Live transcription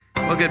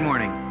Well, good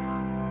morning.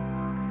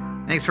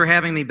 Thanks for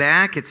having me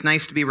back. It's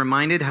nice to be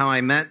reminded how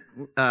I met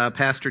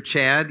Pastor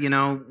Chad. You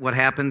know what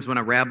happens when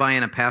a rabbi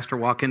and a pastor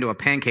walk into a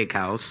pancake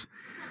house.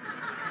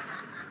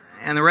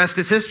 And the rest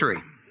is history.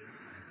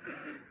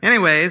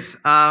 Anyways,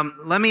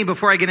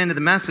 before I get into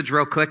the message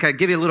real quick, I'd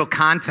give you a little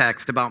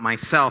context about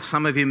myself.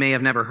 Some of you may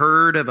have never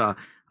heard of a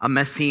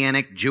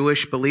Messianic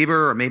Jewish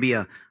believer or maybe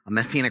a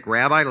Messianic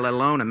rabbi, let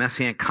alone a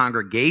Messianic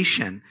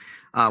congregation.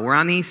 We're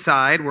on the east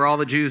side where all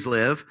the Jews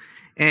live.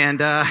 And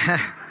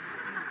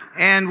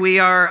we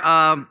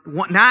are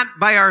not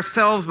by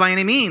ourselves by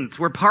any means.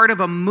 We're part of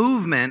a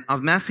movement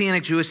of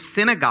Messianic Jewish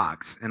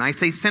synagogues. And I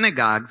say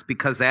synagogues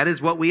because that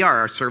is what we are.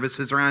 Our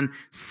services are on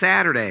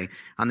Saturday,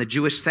 on the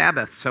Jewish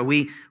Sabbath. So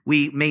we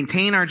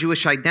maintain our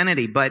Jewish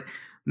identity. But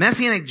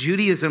Messianic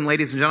Judaism,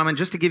 ladies and gentlemen,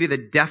 just to give you the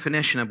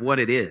definition of what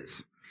it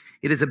is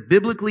a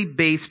biblically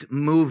based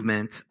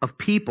movement of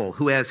people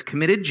who, as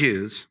committed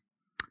Jews,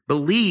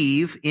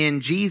 believe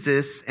in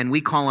Jesus, and we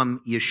call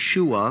him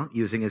Yeshua,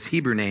 using his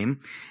Hebrew name,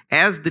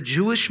 as the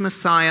Jewish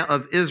Messiah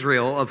of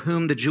Israel, of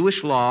whom the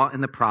Jewish law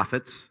and the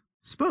prophets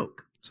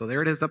spoke. So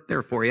there it is up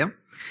there for you.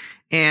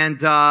 And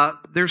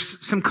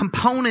there's some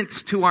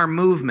components to our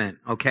movement,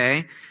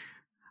 okay?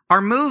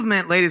 Our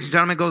movement, ladies and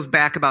gentlemen, goes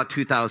back about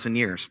 2,000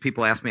 years.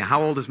 People ask me,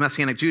 how old is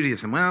Messianic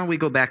Judaism? Well, we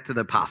go back to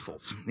the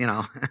apostles, you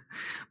know.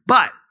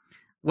 But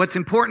what's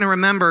important to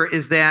remember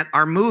is that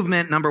our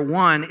movement, number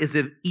one, is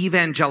an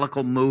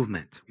evangelical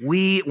movement.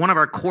 One of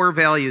our core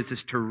values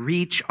is to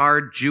reach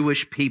our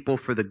Jewish people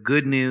for the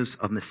good news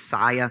of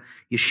Messiah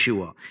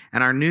Yeshua.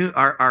 And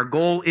our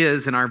goal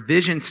is, and our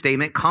vision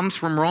statement comes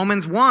from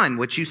Romans 1,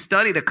 which you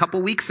studied a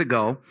couple weeks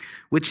ago,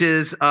 which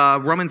is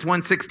Romans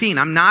 1:16.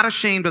 I'm not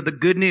ashamed of the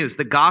good news,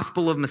 the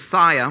gospel of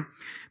Messiah,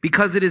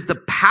 because it is the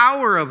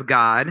power of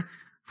God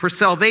for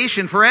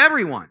salvation for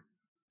everyone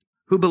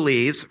who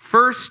believes,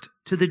 first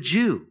to the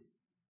Jew,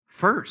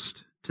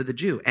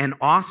 and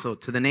also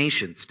to the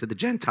nations, to the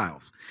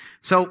Gentiles.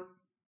 So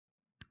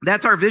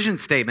that's our vision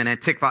statement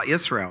at Tikva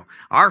Yisrael.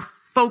 Our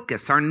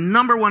focus, our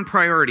number one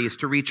priority is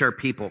to reach our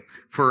people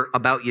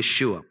about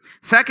Yeshua.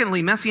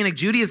 Secondly, Messianic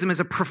Judaism is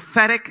a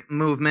prophetic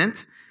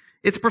movement.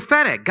 It's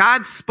prophetic.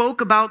 God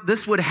spoke about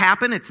this would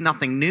happen. It's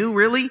nothing new,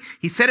 really.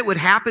 He said it would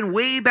happen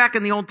way back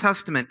in the Old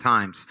Testament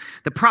times.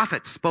 The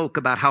prophets spoke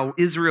about how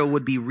Israel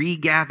would be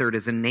regathered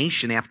as a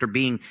nation after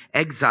being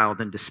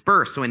exiled and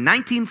dispersed. So in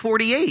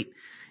 1948,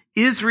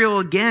 Israel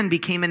again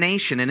became a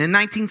nation. And in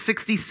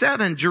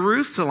 1967,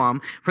 Jerusalem,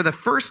 for the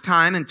first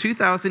time in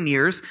 2,000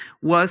 years,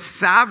 was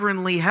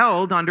sovereignly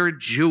held under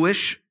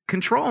Jewish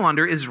control,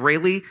 under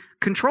Israeli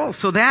control.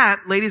 So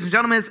that, ladies and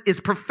gentlemen, is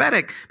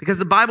prophetic because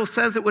the Bible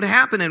says it would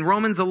happen. In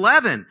Romans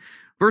 11,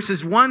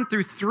 verses 1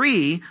 through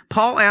 3,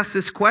 Paul asks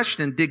this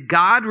question: did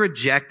God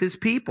reject his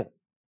people?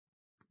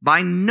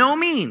 By no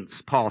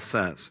means, Paul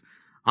says.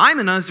 I'm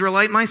an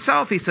Israelite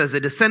myself, he says, a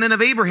descendant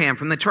of Abraham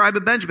from the tribe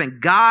of Benjamin.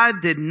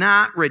 God did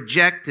not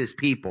reject his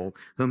people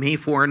whom he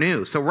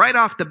foreknew. So right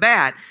off the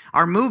bat,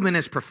 our movement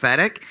is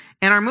prophetic,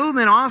 and our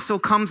movement also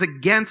comes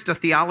against a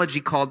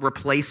theology called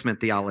replacement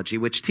theology,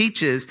 which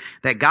teaches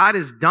that God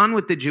is done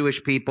with the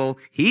Jewish people,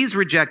 he's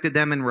rejected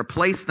them and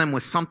replaced them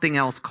with something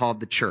else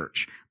called the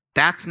church.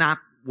 That's not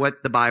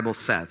what the Bible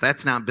says.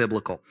 That's not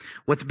biblical.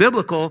 What's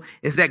biblical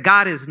is that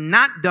God is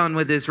not done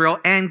with Israel,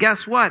 and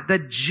guess what?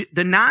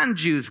 The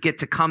non-Jews get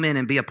to come in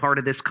and be a part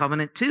of this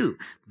covenant too.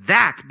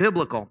 That's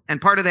biblical, and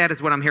part of that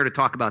is what I'm here to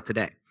talk about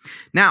today.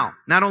 Now,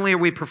 not only are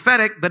we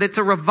prophetic, but it's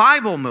a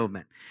revival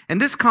movement,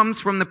 and this comes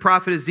from the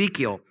prophet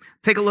Ezekiel.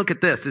 Take a look at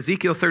this.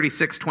 Ezekiel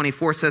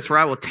 36:24 says, "For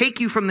I will take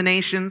you from the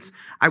nations,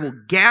 I will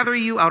gather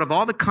you out of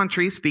all the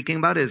countries," speaking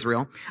about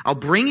Israel, "I'll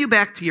bring you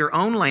back to your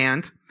own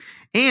land,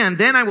 and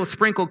then I will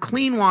sprinkle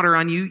clean water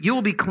on you. You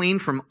will be clean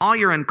from all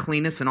your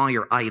uncleanness and all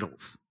your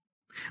idols.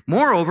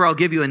 Moreover, I'll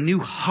give you a new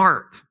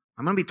heart."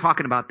 I'm going to be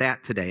talking about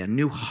that today, a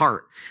new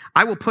heart.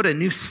 "I will put a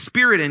new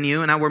spirit in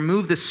you, and I will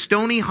remove the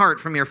stony heart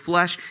from your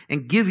flesh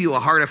and give you a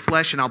heart of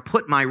flesh, and I'll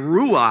put my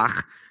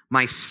ruach,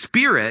 my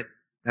spirit,"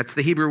 that's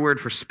the Hebrew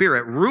word for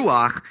spirit,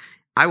 ruach,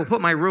 "I will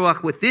put my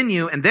ruach within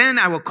you, and then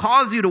I will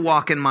cause you to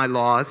walk in my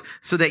laws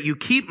so that you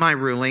keep my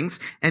rulings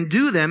and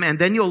do them, and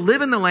then you'll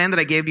live in the land that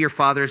I gave to your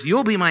fathers.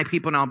 You'll be my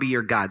people, and I'll be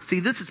your God."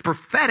 See, this is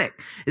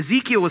prophetic.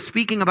 Ezekiel was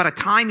speaking about a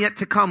time yet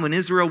to come when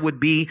Israel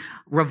would be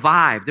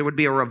revived. There would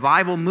be a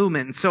revival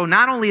movement. And so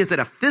not only is it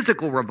a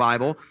physical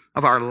revival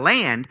of our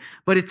land,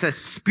 but it's a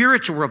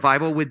spiritual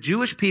revival with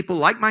Jewish people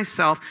like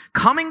myself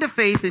coming to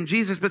faith in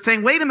Jesus, but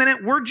saying, wait a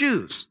minute, we're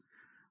Jews.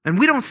 And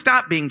we don't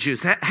stop being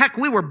Jews. Heck,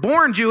 we were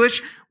born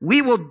Jewish.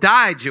 We will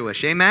die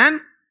Jewish.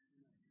 Amen?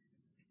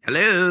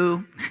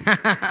 Hello?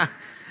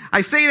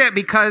 I say that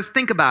because,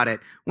 think about it.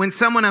 When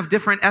someone of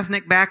different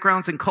ethnic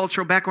backgrounds and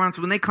cultural backgrounds,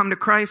 when they come to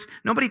Christ,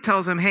 nobody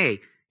tells them,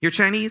 hey, you're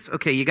Chinese?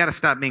 Okay, you got to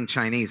stop being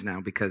Chinese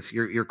now because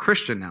you're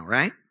Christian now,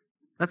 right?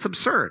 That's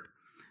absurd.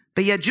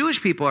 But yet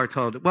Jewish people are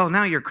told, well,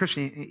 now you're a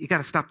Christian. You got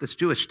to stop this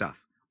Jewish stuff.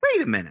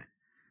 Wait a minute.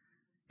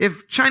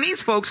 If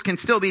Chinese folks can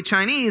still be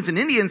Chinese and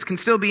Indians can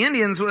still be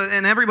Indians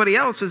and everybody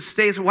else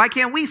stays, why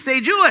can't we stay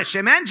Jewish?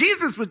 Amen?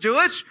 Jesus was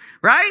Jewish,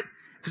 right?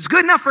 If it's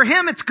good enough for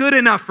him, it's good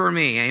enough for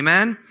me.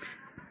 Amen.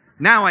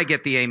 Now I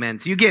get the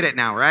amens. You get it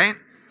now, right?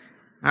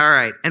 All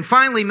right. And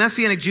finally,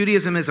 Messianic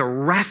Judaism is a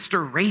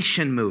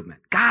restoration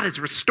movement. God is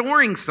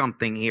restoring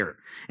something here.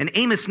 In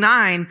Amos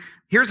 9,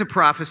 here's a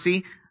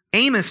prophecy.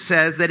 Amos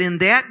says that in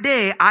that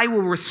day, I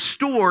will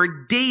restore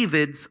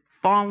David's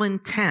fallen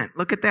tent.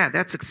 Look at that.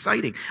 That's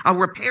exciting. I'll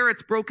repair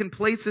its broken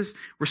places,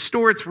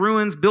 restore its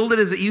ruins, build it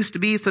as it used to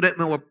be so that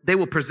they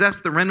will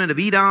possess the remnant of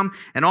Edom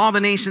and all the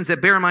nations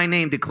that bear my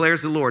name,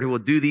 declares the Lord, who will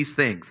do these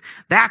things.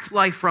 That's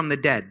life from the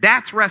dead.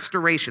 That's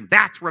restoration.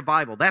 That's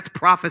revival. That's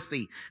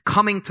prophecy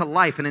coming to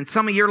life. And in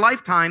some of your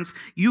lifetimes,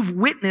 you've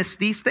witnessed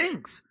these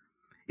things.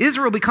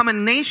 Israel become a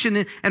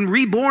nation and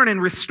reborn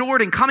and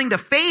restored and coming to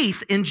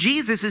faith in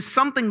Jesus is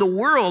something the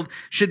world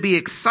should be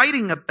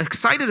excited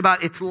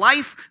about. It's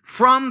life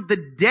from the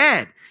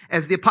dead,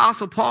 as the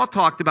Apostle Paul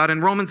talked about in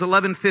Romans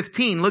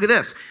 11:15. Look at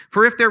this.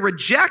 For if their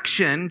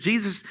rejection,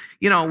 Jesus,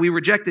 we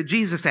rejected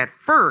Jesus at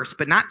first,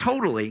 but not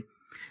totally.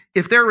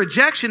 If their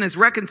rejection is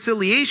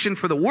reconciliation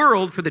for the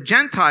world, for the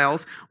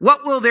Gentiles,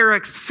 what will their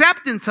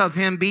acceptance of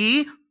him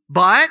be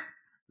but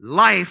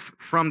life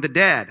from the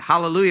dead?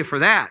 Hallelujah for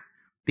that.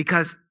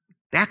 Because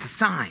that's a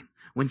sign.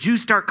 When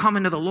Jews start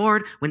coming to the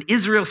Lord, when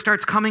Israel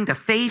starts coming to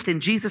faith in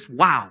Jesus,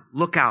 wow,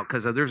 look out,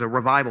 because there's a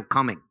revival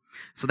coming.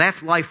 So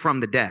that's life from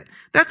the dead.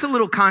 That's a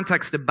little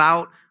context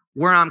about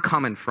where I'm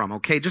coming from,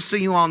 okay? Just so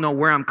you all know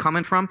where I'm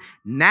coming from.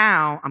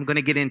 Now I'm going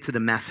to get into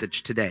the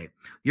message today.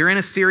 You're in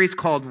a series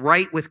called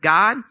Right with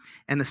God,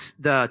 and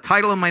the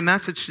title of my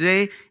message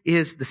today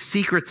is The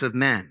Secrets of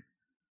Men.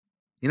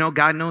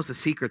 God knows the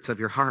secrets of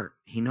your heart.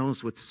 He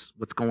knows what's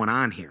going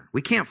on here.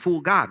 We can't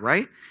fool God,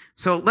 right?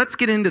 So let's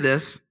get into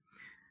this.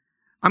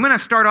 I'm going to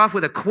start off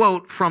with a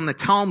quote from the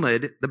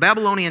Talmud. The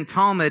Babylonian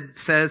Talmud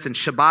says in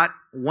Shabbat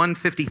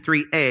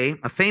 153a,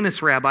 a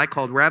famous rabbi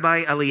called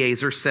Rabbi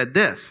Eliezer said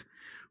this: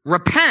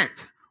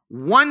 repent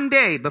one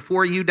day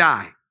before you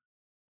die.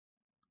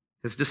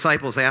 His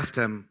disciples asked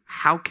him,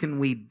 how can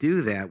we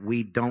do that?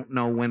 We don't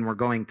know when we're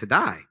going to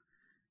die.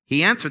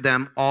 He answered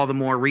them, all the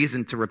more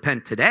reason to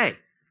repent today.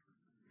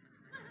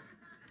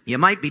 You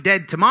might be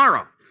dead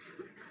tomorrow.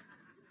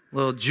 A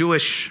little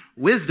Jewish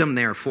wisdom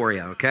there for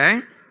you,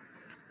 okay?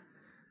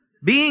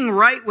 Being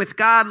right with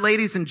God,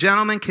 ladies and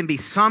gentlemen, can be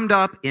summed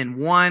up in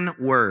one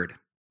word: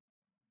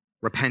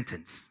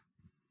 repentance.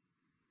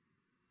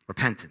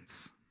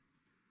 Repentance.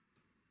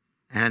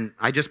 And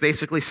I just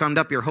basically summed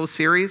up your whole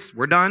series.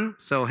 We're done,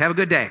 so have a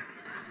good day.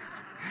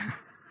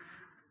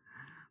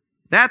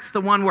 That's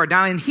the one word.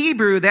 Now, in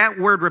Hebrew, that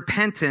word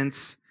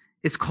repentance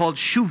is called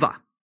shuva.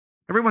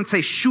 Everyone say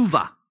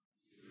shuva.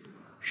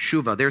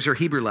 Shuva. There's your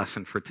Hebrew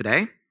lesson for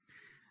today.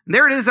 And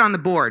there it is on the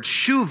board.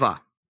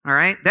 Shuva. All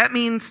right. That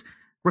means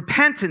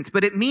repentance,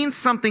 but it means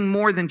something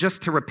more than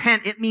just to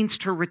repent. It means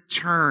to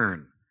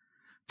return.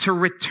 To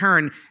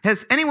return.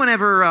 Has anyone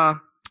ever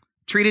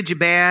treated you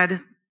bad?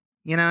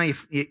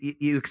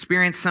 You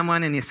experience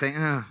someone and you say,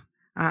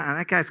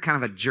 that guy's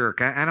kind of a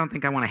jerk. I don't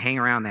think I want to hang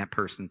around that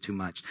person too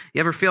much.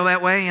 You ever feel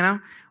that way,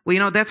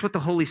 Well, that's what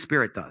the Holy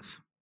Spirit does.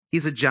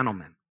 He's a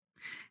gentleman.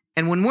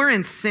 And when we're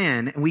in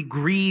sin and we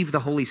grieve the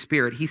Holy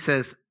Spirit, he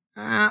says,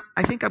 I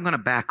think I'm going to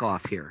back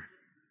off here.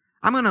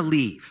 I'm going to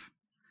leave.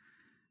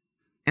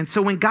 And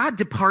so when God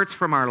departs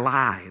from our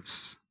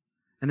lives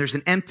and there's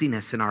an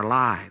emptiness in our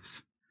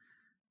lives,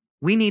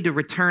 we need to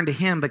return to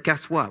him. But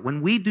guess what?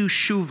 When we do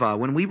shuva,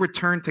 when we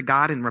return to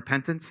God in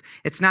repentance,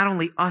 it's not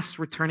only us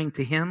returning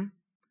to him,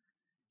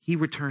 he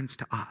returns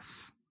to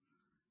us.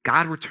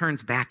 God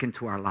returns back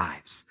into our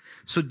lives.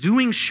 So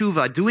doing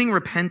shuva, doing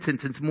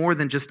repentance, it's more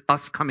than just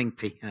us coming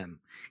to him.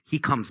 He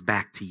comes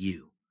back to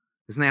you.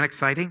 Isn't that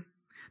exciting?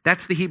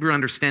 That's the Hebrew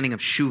understanding of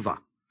shuva.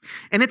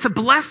 And it's a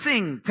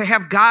blessing to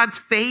have God's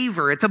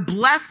favor. It's a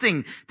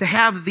blessing to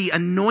have the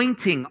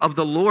anointing of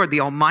the Lord,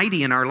 the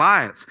Almighty, in our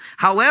lives.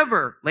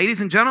 However,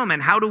 ladies and gentlemen,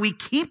 how do we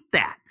keep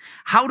that?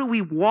 How do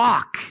we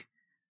walk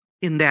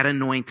in that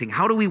anointing?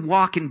 How do we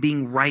walk in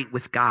being right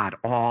with God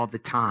all the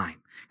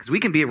time? Because we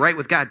can be right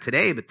with God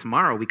today, but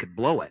tomorrow we could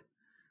blow it.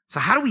 So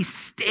how do we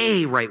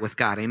stay right with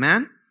God?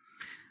 Amen?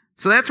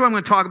 So that's what I'm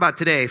going to talk about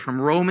today from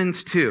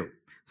Romans 2.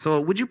 So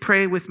would you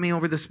pray with me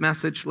over this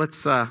message?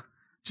 Let's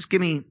just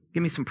give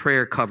me some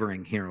prayer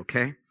covering here,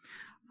 okay?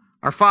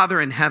 Our Father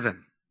in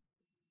heaven,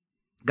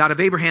 God of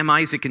Abraham,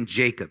 Isaac, and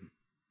Jacob.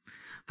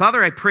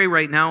 Father, I pray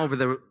right now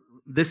over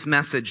this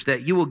message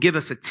that you will give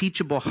us a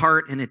teachable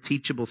heart and a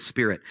teachable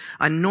spirit.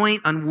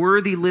 Anoint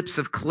unworthy lips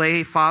of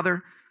clay,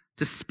 Father,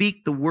 to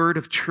speak the word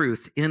of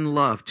truth in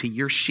love to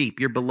your sheep,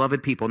 your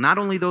beloved people. Not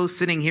only those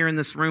sitting here in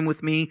this room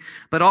with me,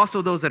 but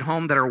also those at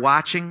home that are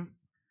watching.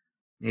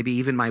 Maybe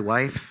even my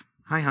wife.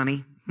 Hi,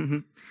 honey.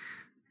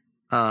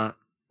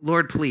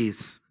 Lord,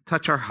 please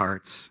touch our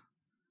hearts.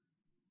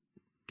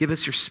 Give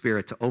us your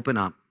spirit to open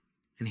up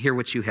and hear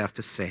what you have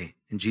to say.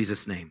 In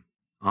Jesus' name,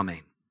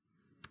 amen.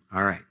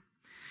 All right.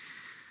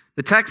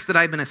 The text that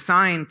I've been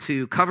assigned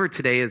to cover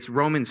today is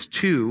Romans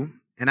 2,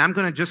 and I'm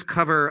going to just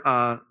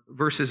cover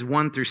verses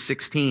 1 through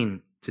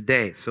 16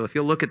 today. So if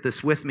you'll look at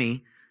this with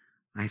me,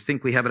 I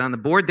think we have it on the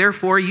board.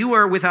 Therefore, you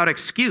are without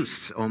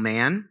excuse, O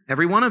man,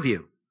 every one of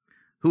you,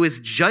 who is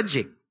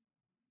judging.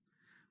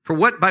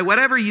 For by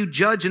whatever you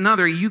judge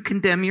another, you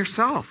condemn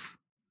yourself.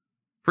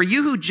 For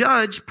you who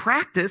judge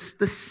practice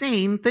the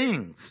same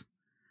things.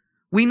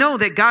 We know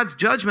that God's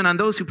judgment on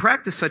those who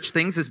practice such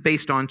things is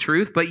based on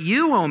truth, but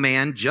you, O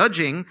man,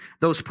 judging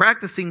those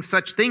practicing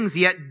such things,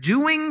 yet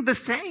doing the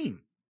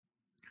same.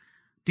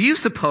 Do you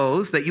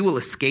suppose that you will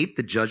escape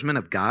the judgment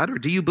of God, or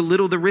do you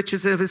belittle the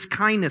riches of his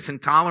kindness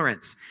and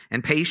tolerance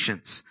and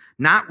patience,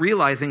 not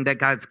realizing that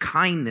God's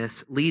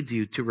kindness leads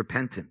you to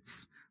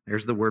repentance?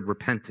 There's the word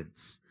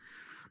repentance.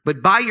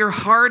 But by your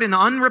hard and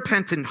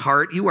unrepentant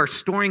heart, you are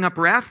storing up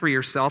wrath for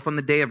yourself on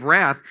the day of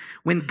wrath,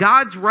 when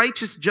God's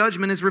righteous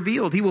judgment is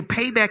revealed. He will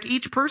pay back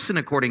each person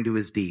according to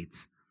his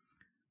deeds.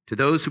 To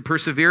those who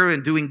persevere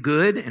in doing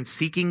good and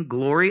seeking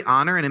glory,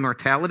 honor, and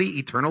immortality,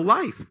 eternal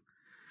life.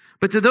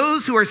 But to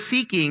those who are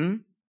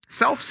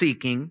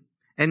self-seeking,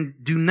 and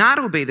do not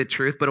obey the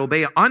truth, but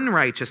obey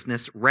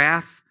unrighteousness,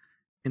 wrath,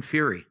 and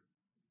fury.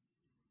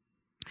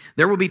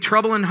 There will be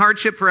trouble and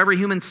hardship for every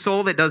human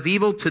soul that does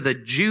evil, to the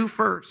Jew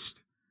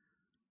first,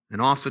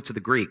 and also to the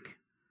Greek.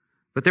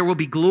 But there will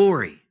be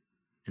glory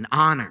and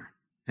honor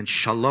and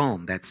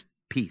shalom, that's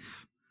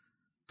peace,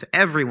 to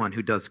everyone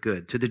who does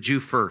good, to the Jew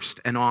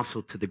first, and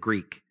also to the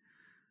Greek.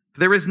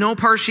 For there is no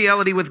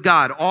partiality with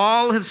God.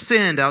 All have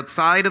sinned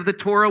outside of the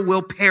Torah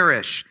will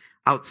perish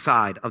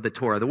outside of the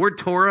Torah. The word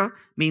Torah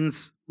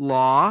means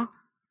law,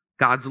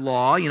 God's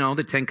law,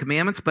 the Ten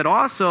Commandments, but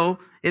also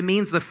it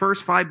means the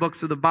first 5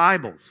 books of the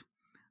Bible,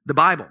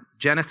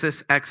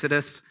 Genesis,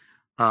 Exodus,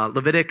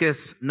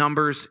 Leviticus,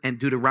 Numbers, and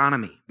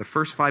Deuteronomy. The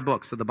first 5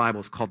 books of the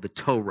Bible is called the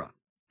Torah,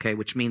 okay,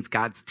 which means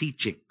God's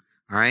teaching,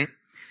 all right?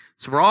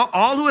 So for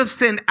all who have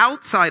sinned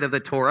outside of the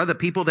Torah, the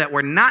people that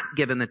were not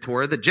given the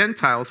Torah, the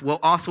Gentiles, will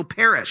also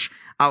perish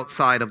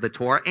outside of the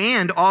Torah.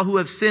 And all who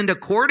have sinned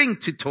according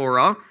to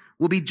Torah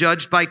will be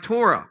judged by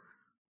Torah.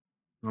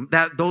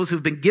 Those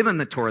who've been given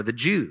the Torah, the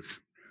Jews.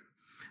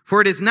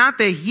 For it is not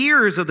the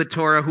hearers of the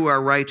Torah who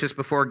are righteous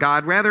before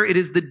God. Rather, it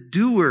is the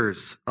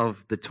doers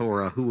of the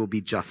Torah who will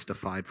be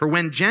justified. For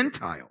when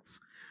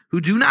Gentiles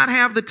who do not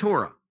have the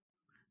Torah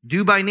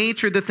do by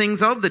nature the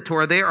things of the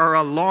Torah, they are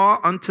a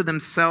law unto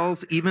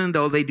themselves, even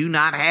though they do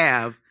not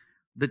have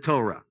the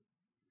Torah.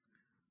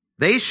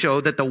 They show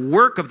that the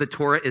work of the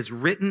Torah is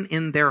written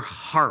in their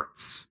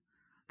hearts,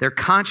 their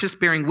conscience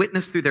bearing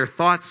witness through their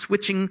thoughts,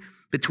 switching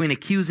between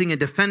accusing and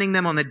defending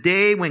them on the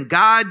day when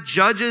God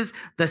judges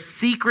the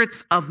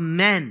secrets of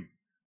men.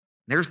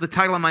 There's the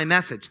title of my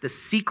message, The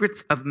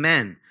Secrets of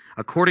Men,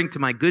 according to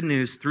my good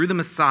news through the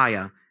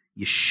Messiah,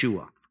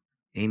 Yeshua.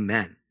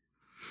 Amen.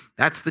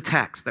 That's the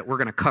text that we're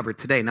going to cover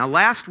today. Now,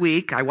 last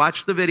week, I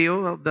watched the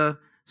video of the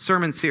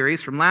sermon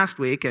series from last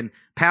week, and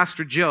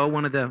Pastor Joe,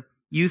 one of the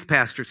youth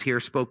pastors here,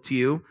 spoke to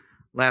you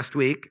last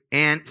week,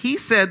 and he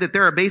said that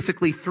there are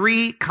basically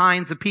 3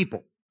 kinds of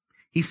people.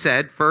 He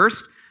said,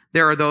 first,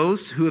 there are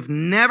those who have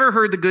never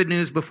heard the good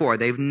news before.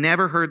 They've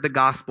never heard the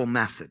gospel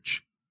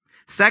message.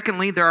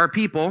 Secondly, there are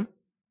people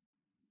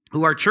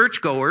who are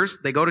churchgoers.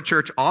 They go to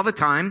church all the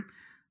time.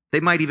 They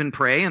might even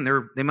pray, and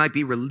they might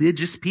be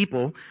religious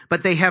people,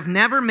 but they have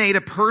never made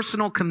a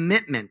personal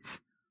commitment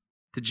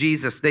to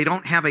Jesus. They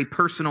don't have a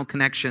personal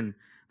connection.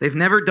 They've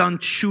never done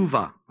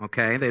tshuva,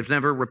 okay? They've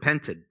never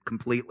repented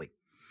completely.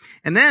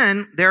 And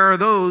then there are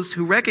those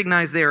who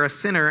recognize they are a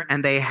sinner,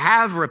 and they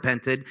have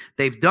repented.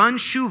 They've done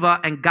tshuva,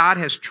 and God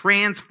has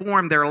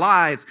transformed their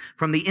lives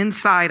from the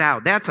inside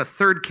out. That's a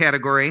third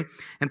category.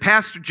 And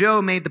Pastor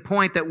Joe made the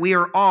point that we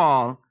are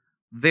all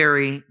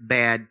very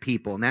bad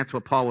people. And that's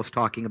what Paul was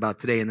talking about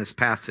today in this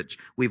passage.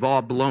 We've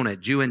all blown it,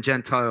 Jew and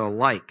Gentile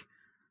alike.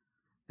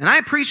 And I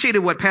appreciated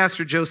what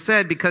Pastor Joe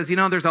said because,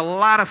 there's a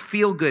lot of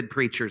feel-good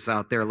preachers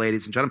out there,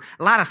 ladies and gentlemen.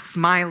 A lot of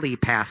smiley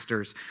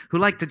pastors who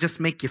like to just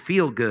make you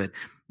feel good.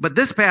 But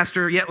this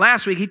pastor, yet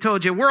last week, he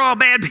told you, we're all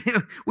bad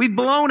people. We've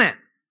blown it.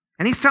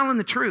 And he's telling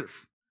the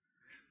truth.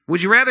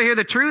 Would you rather hear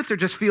the truth or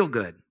just feel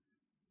good?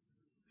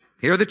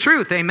 Hear the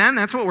truth. Amen.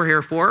 That's what we're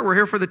here for. We're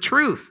here for the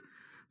truth.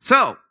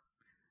 So,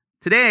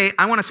 today,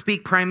 I want to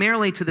speak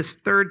primarily to this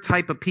third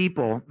type of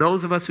people,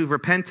 those of us who've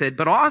repented,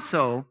 but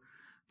also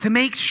to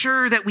make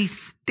sure that we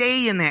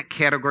stay in that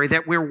category,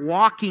 that we're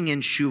walking in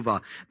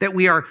tshuva, that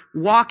we are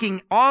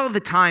walking all the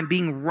time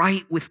being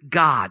right with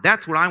God.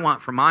 That's what I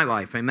want for my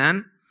life,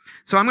 amen?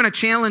 So I'm going to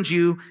challenge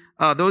you,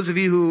 those of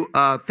you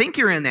who think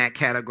you're in that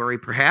category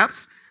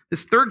perhaps.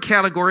 This third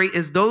category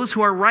is those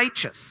who are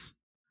righteous.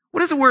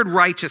 What does the word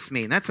righteous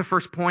mean? That's the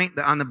first point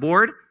on the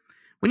board.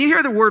 When you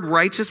hear the word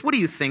righteous, what do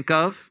you think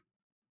of?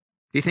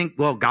 Do you think,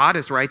 well, God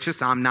is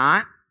righteous, I'm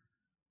not?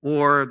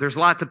 Or there's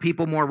lots of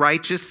people more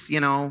righteous,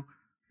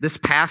 this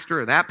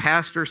pastor or that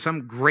pastor,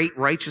 some great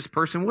righteous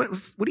person. What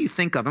do you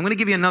think of? I'm going to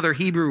give you another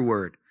Hebrew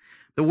word.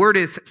 The word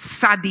is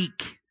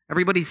tzaddik.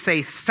 Everybody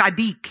say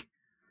tzaddik.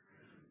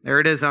 There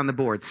it is on the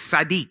board,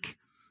 tzaddik.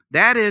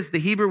 That is the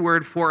Hebrew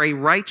word for a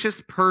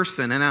righteous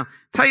person. And I'll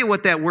tell you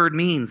what that word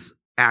means,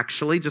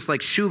 actually, just like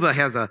tshuva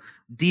has a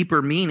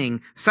deeper meaning.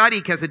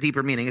 Tzaddik has a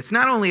deeper meaning. It's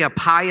not only a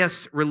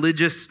pious,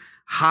 religious,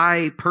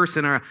 high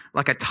person or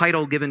like a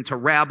title given to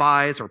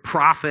rabbis or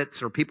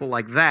prophets or people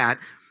like that.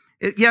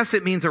 Yes,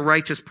 it means a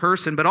righteous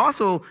person, but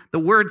also the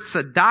word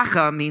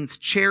tzedakah means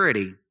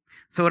charity.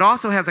 So it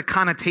also has a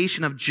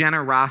connotation of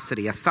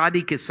generosity. A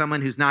tzaddik is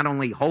someone who's not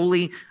only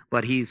holy,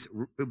 but he's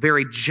a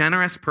very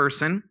generous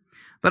person.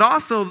 But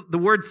also the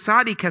word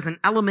tzaddik has an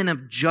element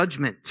of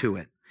judgment to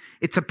it.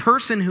 It's a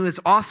person who has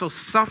also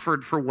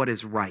suffered for what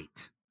is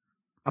right.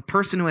 A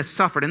person who has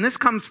suffered. And this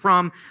comes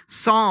from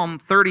Psalm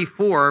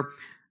 34,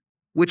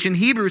 which in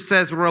Hebrew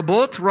says,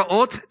 Rabot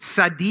ra'ot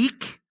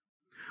tzaddik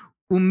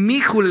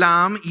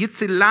umichulam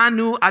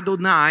yitzilanu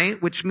Adonai,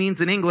 which means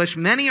in English,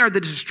 many are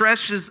the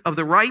distresses of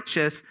the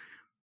righteous,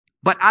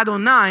 but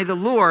Adonai, the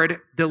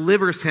Lord,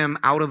 delivers him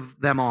out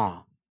of them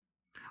all.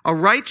 A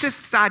righteous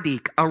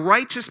tzaddik, a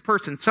righteous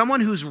person,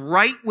 someone who's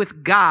right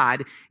with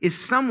God, is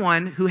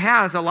someone who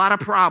has a lot of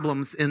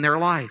problems in their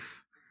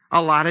life, a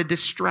lot of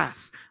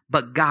distress,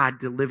 but God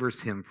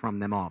delivers him from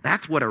them all.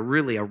 That's what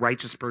really a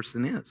righteous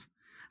person is.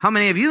 How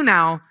many of you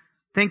now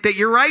think that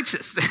you're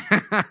righteous?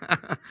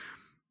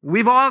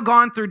 We've all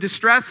gone through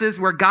distresses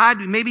where God,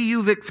 maybe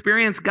you've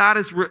experienced God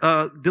has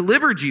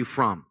delivered you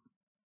from.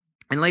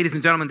 And ladies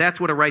and gentlemen, that's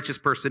what a righteous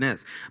person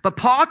is. But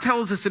Paul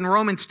tells us in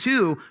Romans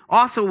 2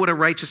 also what a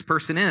righteous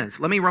person is.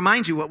 Let me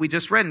remind you what we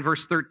just read in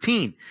verse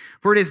 13.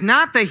 For it is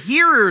not the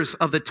hearers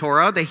of the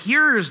Torah, the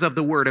hearers of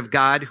the word of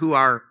God who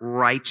are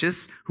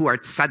righteous, who are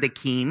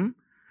tzaddikim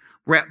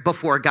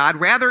before God.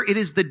 Rather, it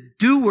is the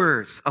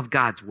doers of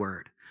God's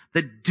word,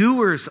 the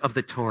doers of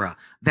the Torah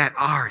that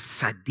are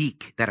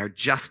tzaddik, that are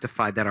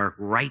justified, that are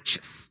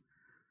righteous.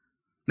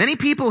 Many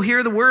people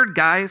hear the word,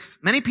 guys.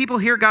 Many people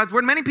hear God's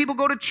word. Many people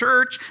go to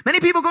church. Many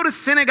people go to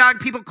synagogue.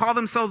 People call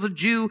themselves a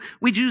Jew.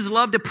 We Jews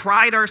love to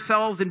pride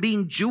ourselves in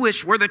being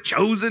Jewish. We're the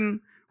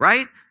chosen,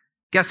 right?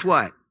 Guess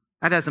what?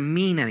 That doesn't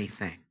mean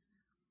anything.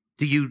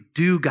 Do you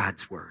do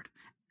God's word?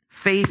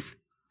 Faith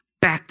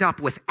backed up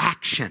with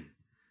action.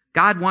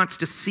 God wants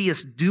to see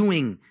us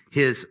doing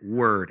his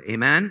word.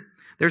 Amen?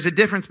 There's a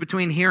difference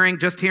between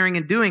just hearing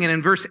and doing. And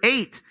in verse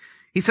 8,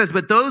 he says,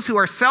 but those who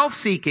are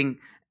self-seeking,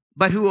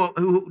 but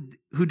who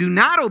do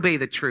not obey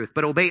the truth,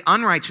 but obey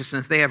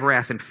unrighteousness, they have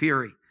wrath and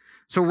fury.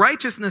 So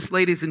righteousness,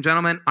 ladies and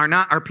gentlemen,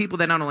 are people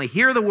that not only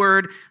hear the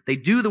word, they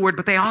do the word,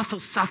 but they also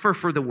suffer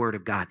for the word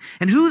of God.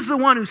 And who's the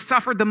one who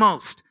suffered the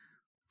most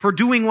for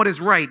doing what is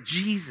right?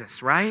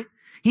 Jesus, right?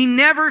 He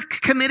never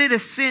committed a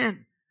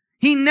sin.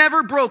 He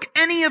never broke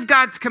any of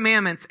God's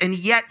commandments, and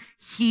yet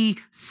he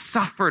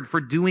suffered for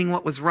doing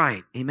what was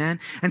right. Amen?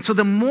 And so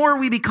the more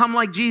we become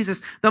like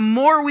Jesus, the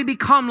more we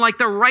become like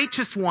the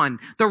righteous one,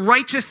 the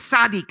righteous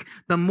tzaddik,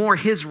 the more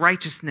his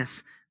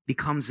righteousness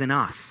becomes in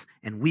us,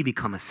 and we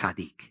become a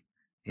tzaddik.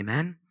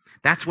 Amen?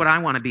 That's what I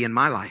want to be in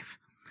my life.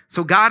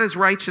 So God is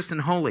righteous and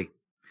holy.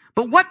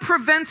 But what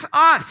prevents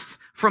us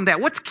from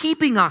that? What's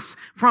keeping us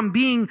from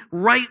being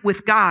right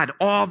with God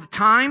all the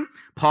time?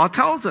 Paul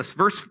tells us,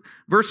 verse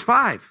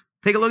 5.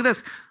 Take a look at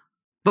this.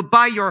 But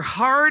by your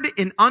hard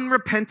and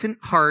unrepentant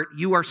heart,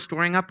 you are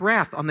storing up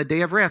wrath on the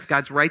day of wrath.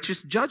 God's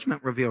righteous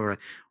judgment revealed.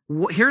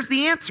 Here's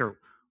the answer.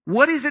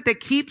 What is it that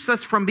keeps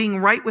us from being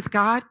right with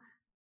God?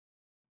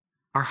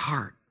 Our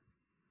heart.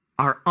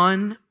 Our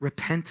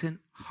unrepentant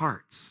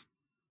hearts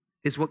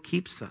is what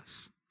keeps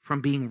us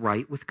from being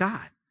right with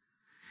God.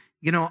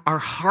 You know, our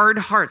hard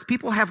hearts.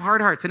 People have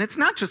hard hearts. And it's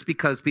not just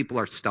because people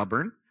are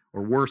stubborn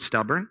or we're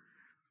stubborn.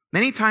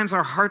 Many times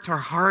our hearts are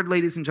hard,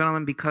 ladies and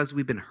gentlemen, because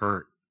we've been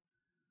hurt.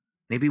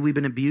 Maybe we've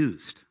been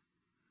abused.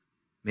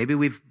 Maybe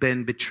we've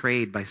been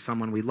betrayed by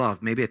someone we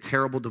love. Maybe a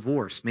terrible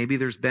divorce. Maybe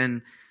there's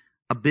been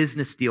a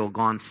business deal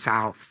gone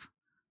south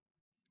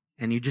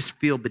and you just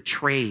feel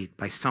betrayed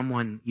by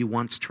someone you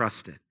once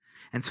trusted.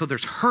 And so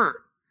there's hurt.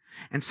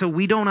 And so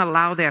we don't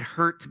allow that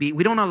hurt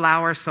we don't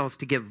allow ourselves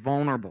to get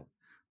vulnerable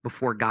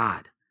before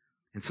God.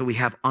 And so we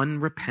have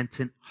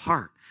unrepentant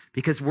heart.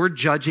 Because we're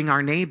judging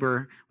our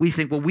neighbor. We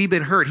think, well, we've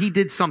been hurt. He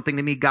did something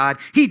to me, God.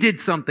 He did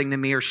something to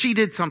me, or she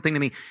did something to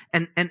me.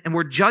 And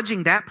we're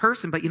judging that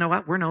person, but you know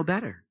what? We're no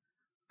better.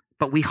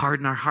 But we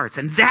harden our hearts.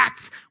 And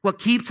that's what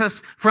keeps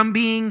us from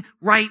being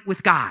right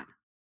with God.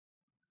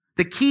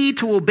 The key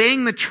to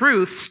obeying the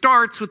truth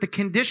starts with the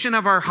condition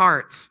of our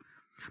hearts.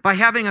 By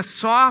having a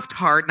soft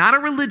heart, not a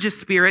religious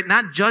spirit,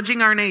 not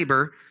judging our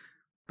neighbor,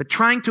 but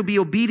trying to be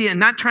obedient, and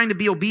not trying to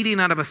be obedient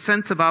out of a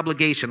sense of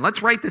obligation.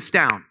 Let's write this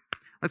down.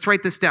 Let's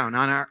write this down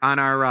on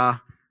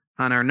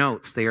our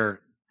notes.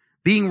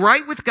 Being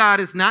right with God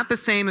is not the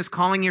same as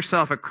calling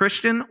yourself a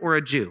Christian or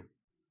a Jew.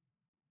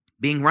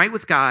 Being right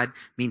with God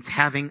means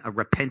having a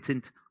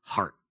repentant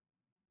heart.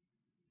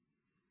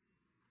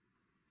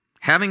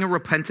 Having a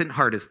repentant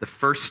heart is the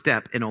first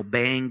step in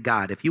obeying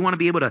God. If you want to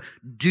be able to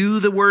do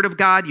the word of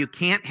God, you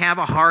can't have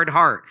a hard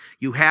heart.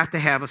 You have to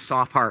have a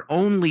soft heart.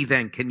 Only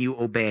then can you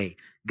obey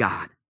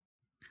God.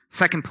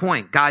 Second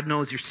point, God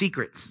knows your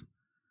secrets.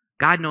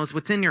 God knows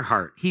what's in your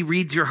heart. He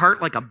reads your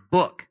heart like a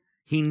book.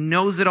 He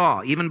knows it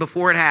all, even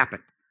before it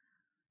happened.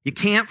 You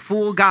can't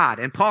fool God.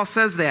 And Paul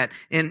says that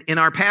in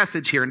our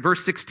passage here in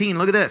verse 16.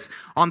 Look at this.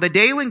 On the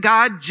day when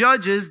God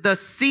judges the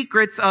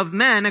secrets of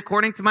men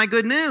according to my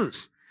good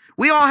news,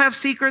 We all have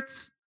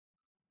secrets.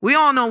 We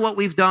all know what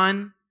we've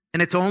done,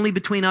 and it's only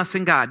between us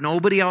and God.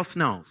 Nobody else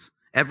knows.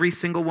 Every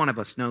single one of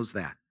us knows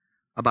that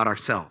about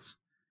ourselves.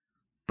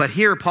 But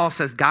here Paul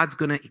says God's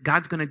going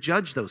to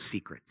judge those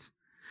secrets.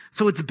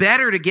 So it's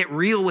better to get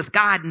real with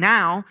God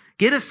now,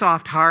 get a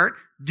soft heart,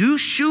 do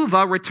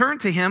tshuva, return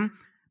to him,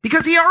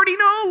 because he already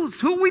knows.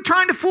 Who are we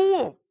trying to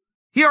fool?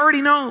 He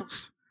already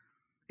knows.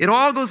 It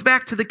all goes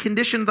back to the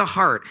condition of the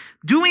heart.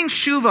 Doing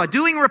tshuva,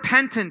 doing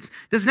repentance,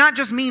 does not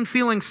just mean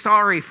feeling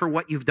sorry for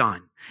what you've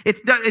done.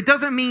 It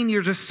doesn't mean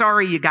you're just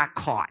sorry you got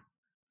caught.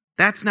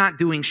 That's not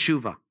doing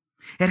tshuva.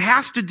 It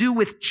has to do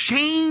with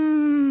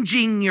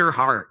changing your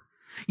heart.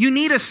 You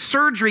need a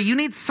surgery. You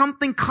need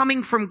something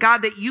coming from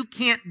God that you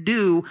can't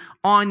do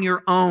on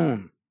your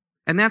own.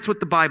 And that's what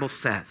the Bible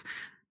says.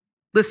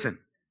 Listen,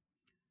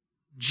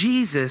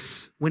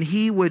 Jesus, when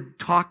he would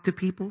talk to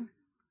people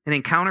and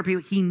encounter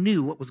people, he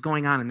knew what was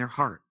going on in their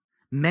heart.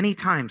 Many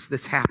times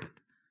this happened.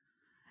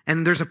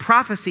 And there's a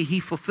prophecy he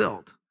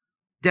fulfilled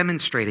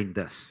demonstrating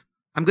this.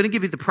 I'm going to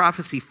give you the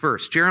prophecy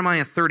first.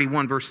 Jeremiah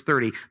 31, verse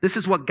 30. This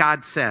is what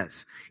God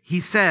says. He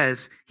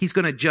says he's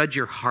going to judge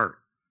your heart.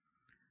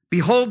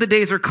 Behold, the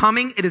days are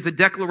coming. It is a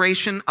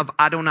declaration of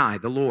Adonai,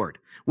 the Lord,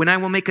 when I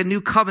will make a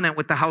new covenant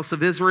with the house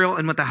of Israel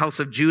and with the house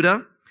of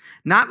Judah,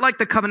 not like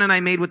the covenant I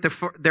made with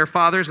their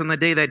fathers on the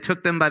day that I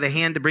took them by the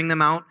hand to bring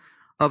them out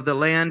of the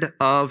land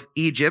of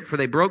Egypt, for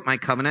they broke my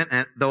covenant,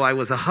 though I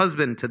was a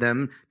husband to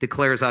them,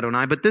 declares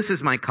Adonai. But this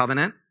is my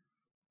covenant.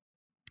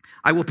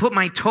 I will put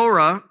my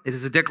Torah, it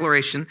is a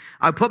declaration,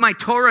 I'll put my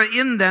Torah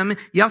in them.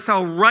 Yes,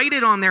 I'll write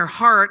it on their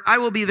heart. I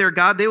will be their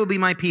God. They will be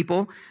my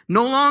people.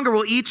 No longer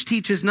will each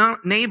teach his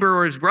neighbor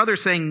or his brother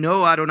saying,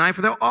 know Adonai,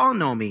 for they'll all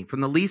know me, from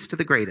the least to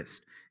the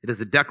greatest. It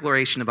is a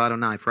declaration of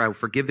Adonai, for I will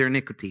forgive their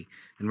iniquity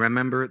and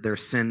remember their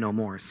sin no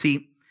more.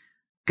 See,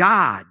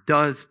 God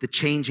does the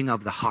changing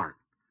of the heart.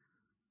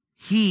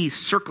 He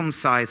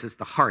circumcises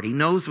the heart. He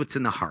knows what's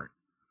in the heart.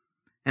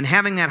 And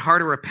having that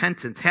heart of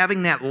repentance,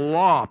 having that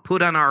law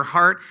put on our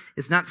heart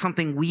is not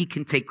something we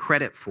can take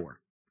credit for.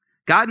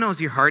 God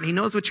knows your heart. He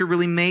knows what you're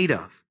really made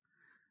of.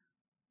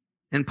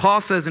 And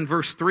Paul says in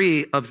verse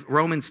 3 of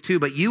Romans 2,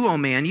 but you, O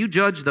man, you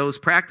judge those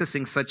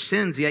practicing such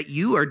sins, yet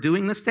you are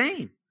doing the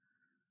same.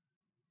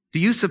 Do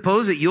you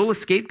suppose that you'll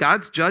escape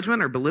God's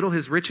judgment or belittle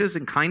his riches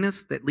and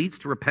kindness that leads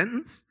to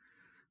repentance?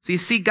 So you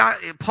see,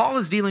 Paul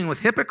is dealing with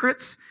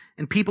hypocrites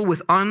and people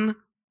with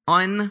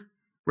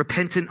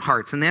unrepentant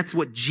hearts. And that's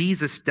what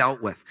Jesus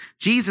dealt with.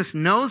 Jesus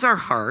knows our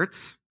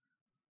hearts,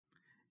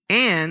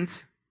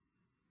 and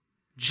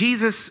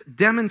Jesus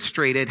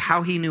demonstrated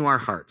how he knew our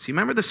hearts. You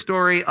remember the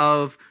story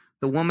of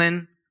the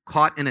woman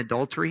caught in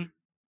adultery?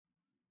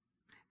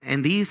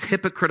 And these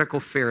hypocritical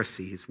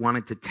Pharisees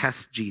wanted to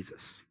test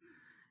Jesus.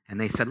 And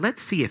they said,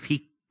 let's see if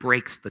he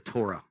breaks the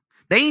Torah.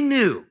 They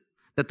knew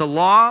that the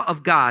law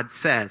of God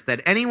says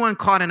that anyone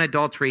caught in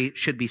adultery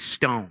should be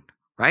stoned,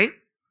 right?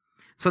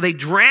 So they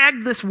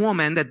dragged this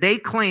woman that they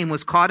claim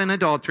was caught in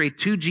adultery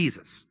to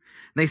Jesus.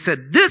 And they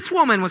said, this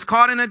woman was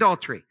caught in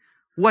adultery.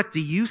 What do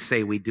you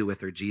say we do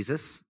with her,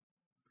 Jesus?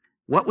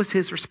 What was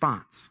his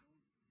response?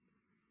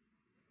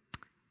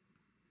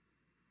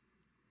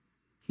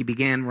 He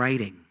began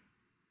writing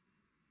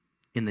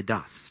in the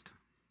dust.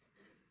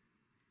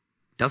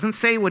 Doesn't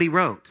say what he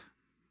wrote,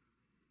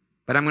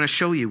 but I'm going to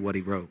show you what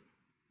he wrote.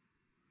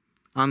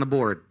 On the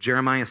board,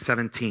 Jeremiah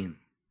 17.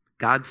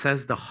 God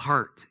says the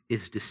heart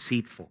is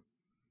deceitful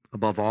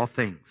above all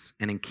things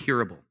and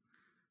incurable.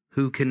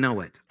 Who can know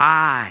it?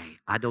 I,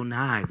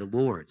 Adonai, the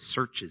Lord,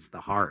 searches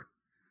the heart.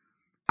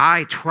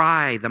 I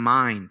try the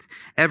mind.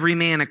 Every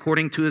man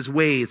according to his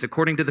ways,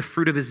 according to the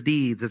fruit of his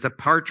deeds, as a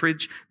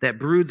partridge that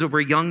broods over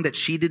young that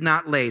she did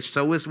not lay,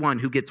 so is one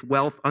who gets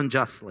wealth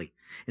unjustly.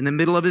 In the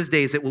middle of his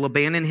days it will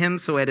abandon him,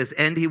 so at his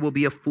end he will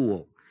be a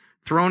fool.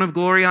 Throne of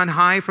glory on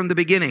high from the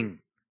beginning,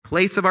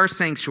 place of our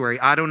sanctuary,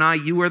 Adonai,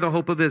 you are the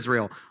hope of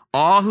Israel.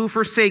 All who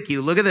forsake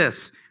you, look at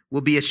this,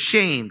 will be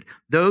ashamed.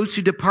 Those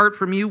who depart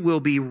from you will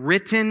be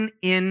written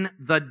in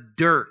the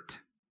dirt.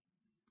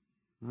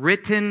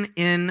 Written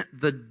in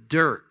the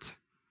dirt.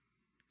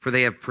 For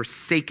they have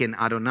forsaken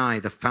Adonai,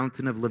 the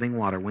fountain of living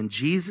water. When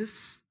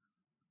Jesus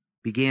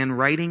began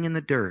writing in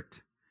the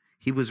dirt,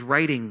 he was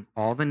writing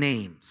all the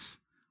names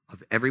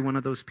of every one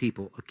of those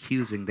people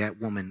accusing that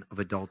woman of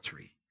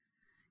adultery.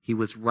 He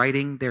was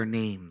writing their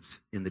names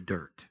in the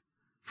dirt,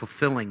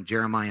 fulfilling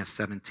Jeremiah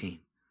 17.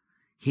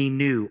 He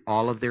knew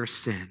all of their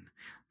sin.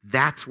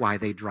 That's why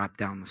they dropped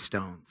down the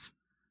stones.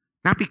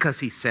 Not because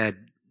he said,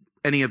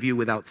 any of you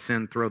without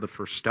sin, throw the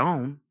first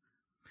stone.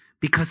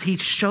 Because he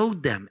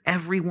showed them,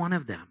 every one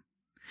of them.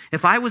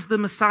 If I was the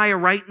Messiah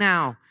right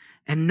now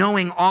and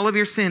knowing all of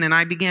your sin, and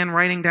I began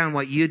writing down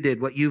what you did,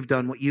 what you've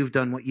done, what you've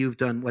done, what you've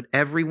done, what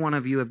every one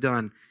of you have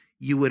done,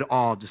 you would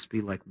all just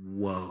be like,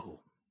 whoa,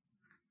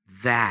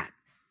 that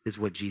is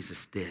what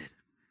Jesus did.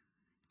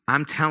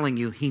 I'm telling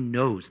you, he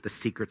knows the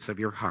secrets of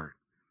your heart.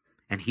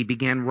 And he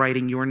began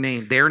writing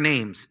their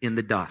names in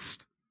the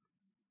dust.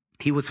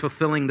 He was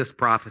fulfilling this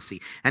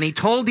prophecy. And he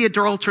told the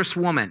adulterous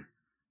woman,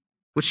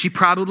 which she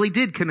probably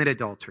did commit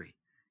adultery.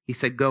 He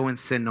said, go and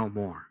sin no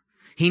more.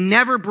 He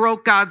never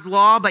broke God's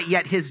law, but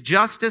yet his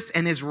justice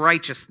and his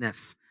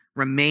righteousness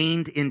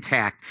remained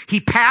intact. He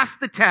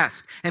passed the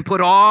test and put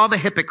all the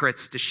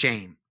hypocrites to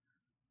shame.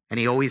 And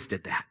he always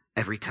did that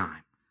every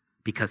time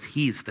because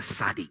he's the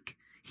Sadiq.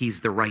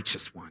 He's the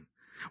righteous one.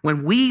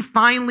 When we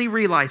finally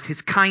realize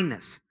his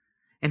kindness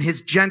and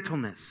his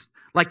gentleness,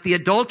 like the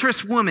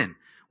adulterous woman,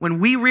 when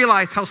we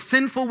realize how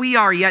sinful we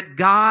are, yet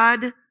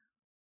God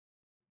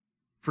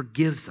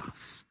forgives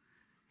us.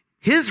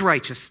 His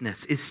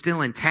righteousness is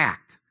still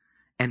intact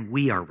and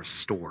we are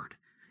restored.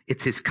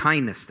 It's his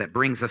kindness that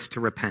brings us to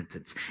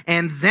repentance.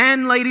 And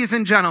then, ladies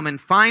and gentlemen,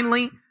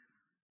 finally,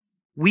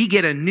 we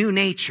get a new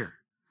nature.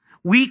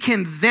 We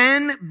can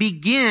then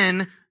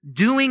begin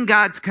doing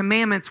God's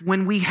commandments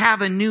when we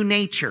have a new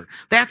nature.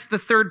 That's the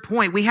third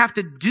point. We have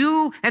to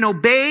do and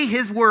obey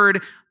his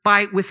word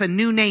with a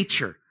new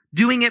nature.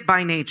 Doing it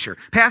by nature.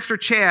 Pastor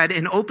Chad,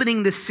 in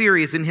opening this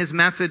series in his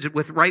message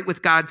with Right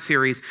with God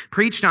series,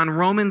 preached on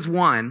Romans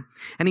 1,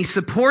 and he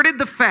supported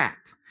the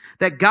fact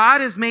that God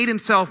has made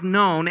himself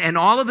known and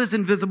all of his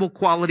invisible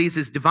qualities,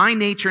 his divine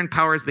nature and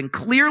power has been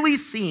clearly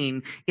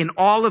seen in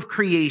all of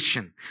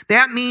creation.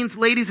 That means,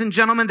 ladies and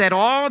gentlemen, that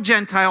all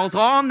Gentiles,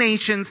 all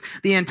nations,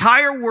 the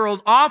entire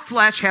world, all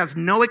flesh has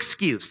no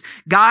excuse.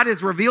 God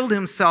has revealed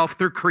himself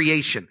through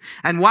creation.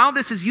 And while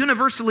this is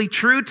universally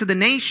true to the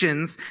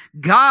nations,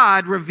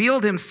 God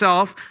revealed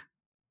himself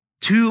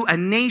to a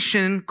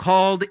nation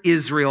called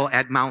Israel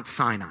at Mount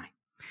Sinai.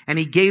 And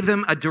he gave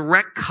them a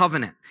direct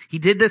covenant. He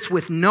did this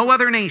with no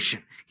other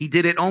nation. He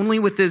did it only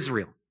with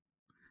Israel.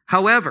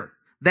 However,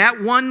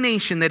 that one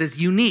nation that is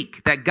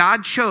unique, that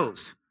God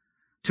chose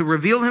to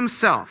reveal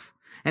himself,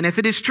 and if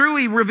it is true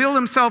he revealed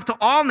himself to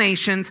all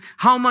nations,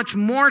 how much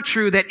more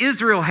true that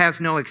Israel has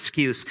no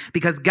excuse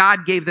because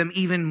God gave them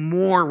even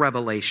more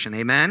revelation.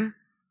 Amen?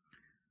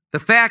 The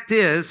fact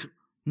is,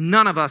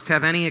 none of us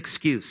have any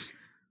excuse.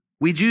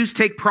 We Jews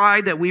take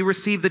pride that we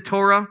receive the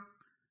Torah,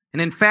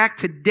 and in fact,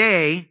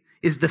 today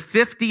is the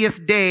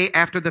 50th day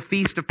after the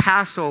Feast of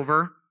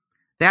Passover.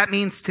 That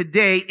means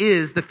today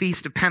is the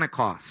Feast of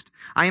Pentecost.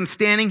 I am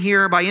standing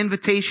here by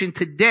invitation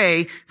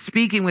today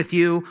speaking with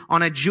you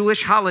on a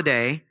Jewish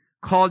holiday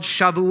called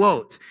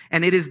Shavuot.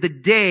 And it is the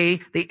day,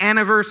 the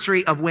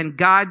anniversary of when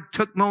God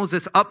took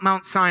Moses up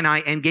Mount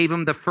Sinai and gave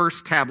him the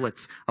first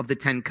tablets of the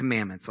 10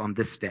 Commandments on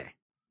this day,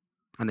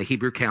 on the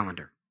Hebrew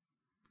calendar.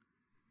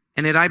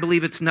 And I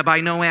believe it's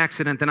by no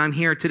accident that I'm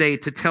here today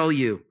to tell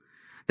you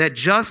that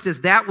just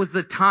as that was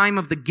the time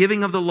of the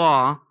giving of the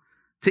law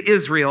to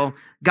Israel,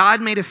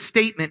 God made a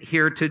statement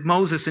here to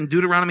Moses in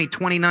Deuteronomy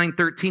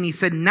 29:13. He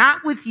said,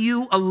 "Not with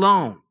you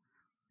alone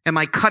am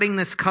I cutting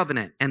this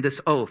covenant and this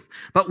oath,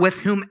 but with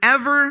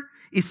whomever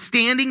is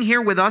standing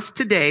here with us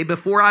today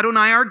before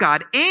Adonai our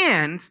God,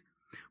 and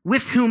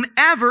with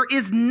whomever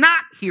is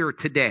not here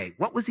today."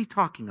 What was he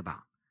talking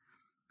about?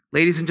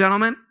 Ladies and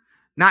gentlemen,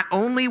 not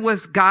only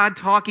was God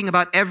talking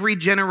about every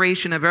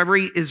generation of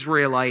every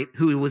Israelite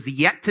who was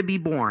yet to be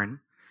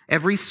born,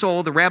 every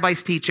soul, the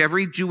rabbis teach,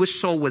 every Jewish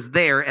soul was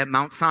there at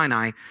Mount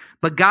Sinai,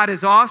 but God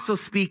is also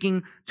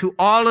speaking to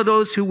all of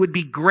those who would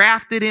be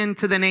grafted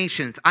into the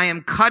nations. I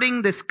am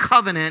cutting this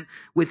covenant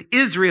with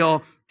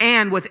Israel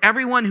and with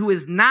everyone who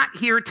is not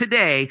here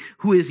today,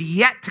 who is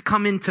yet to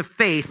come into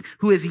faith,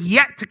 who is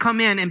yet to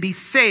come in and be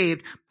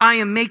saved. I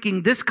am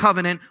making this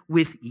covenant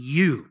with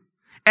you.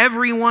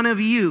 Every one of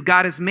you,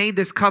 God has made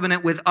this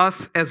covenant with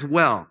us as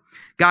well.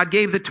 God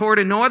gave the Torah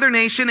to no other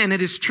nation, and it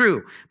is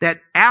true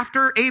that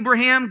after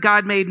Abraham,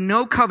 God made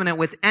no covenant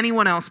with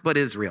anyone else but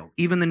Israel,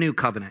 even the new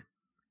covenant.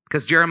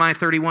 Because Jeremiah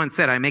 31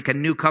 said, I make a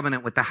new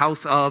covenant with the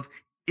house of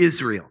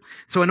Israel.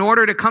 So in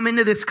order to come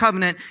into this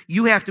covenant,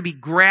 you have to be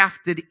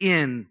grafted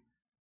in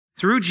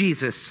through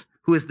Jesus,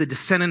 who is the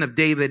descendant of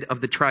David of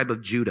the tribe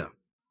of Judah.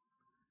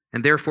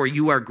 And therefore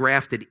you are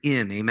grafted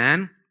in.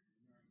 Amen?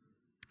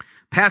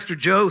 Pastor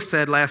Joe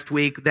said last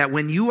week that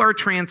when you are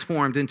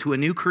transformed into a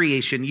new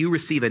creation, you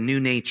receive a new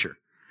nature.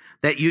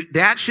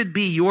 That should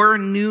be your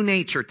new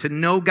nature, to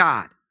know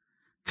God,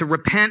 to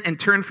repent and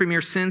turn from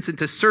your sins and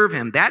to serve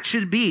him. That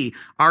should be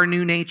our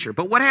new nature.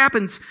 But what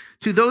happens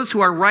to those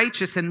who are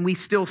righteous and we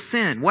still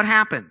sin? What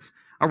happens?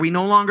 Are we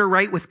no longer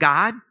right with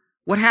God?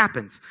 What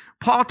happens?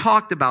 Paul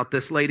talked about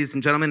this, ladies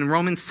and gentlemen, in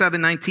Romans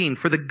 7:19.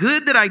 For the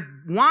good that I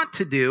want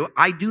to do,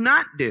 I do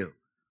not do.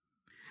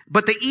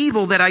 But the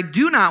evil that I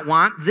do not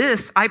want,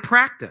 this I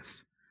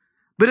practice.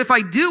 But if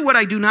I do what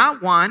I do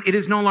not want, it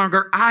is no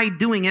longer I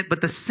doing it,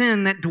 but the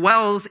sin that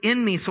dwells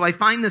in me. So I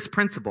find this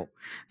principle,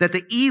 that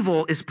the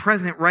evil is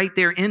present right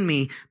there in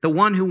me, the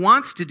one who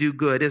wants to do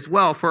good as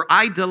well. For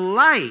I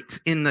delight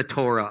in the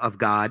Torah of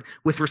God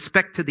with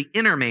respect to the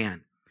inner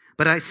man.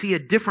 But I see a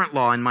different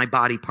law in my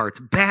body parts,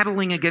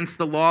 battling against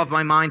the law of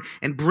my mind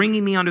and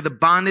bringing me under the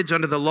bondage,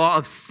 under the law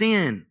of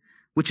sin,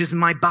 which is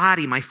my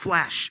body, my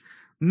flesh.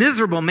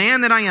 Miserable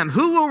man that I am,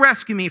 who will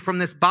rescue me from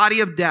this body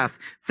of death?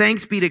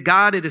 Thanks be to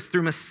God, it is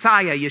through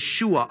Messiah,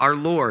 Yeshua, our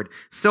Lord.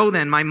 So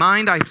then, my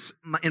mind,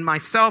 in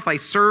myself, I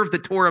serve the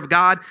Torah of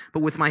God, but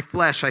with my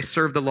flesh, I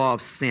serve the law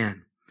of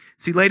sin.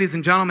 See, ladies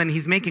and gentlemen,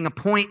 he's making a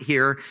point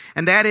here,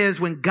 and that is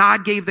when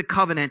God gave the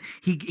covenant,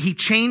 he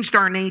changed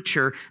our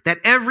nature, that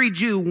every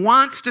Jew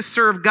wants to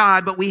serve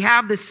God, but we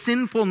have this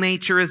sinful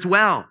nature as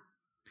well.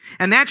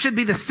 And that should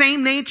be the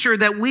same nature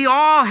that we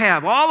all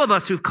have, all of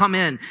us who've come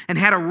in and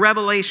had a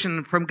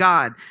revelation from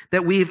God,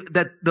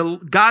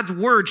 God's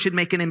word should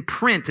make an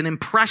imprint, an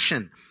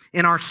impression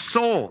in our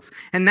souls.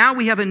 And now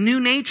we have a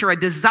new nature, a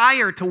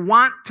desire to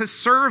want to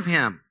serve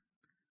him.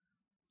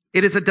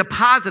 It is a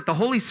deposit. The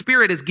Holy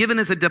Spirit is given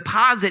as a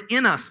deposit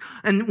in us.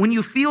 And when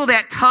you feel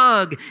that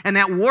tug and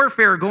that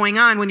warfare going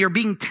on, when you're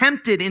being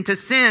tempted into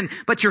sin,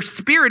 but your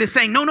spirit is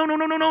saying, no,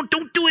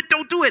 don't do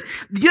it.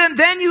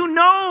 Then you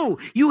know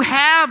you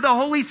have the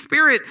Holy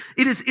Spirit.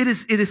 It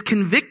is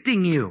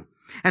convicting you.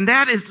 And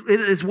that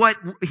is what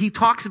he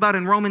talks about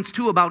in Romans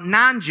 2 about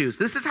non-Jews.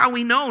 This is how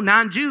we know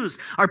non-Jews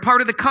are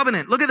part of the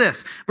covenant. Look at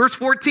this. Verse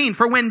 14,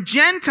 for when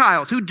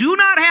Gentiles who do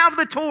not have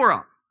the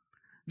Torah,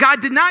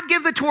 God did not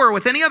give the Torah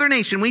with any other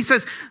nation. When he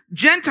says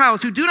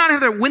Gentiles who do not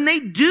have when they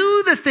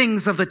do the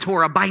things of the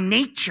Torah by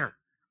nature,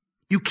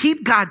 you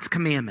keep God's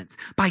commandments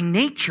by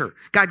nature.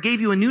 God gave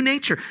you a new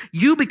nature.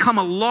 You become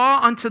a law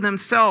unto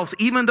themselves,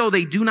 even though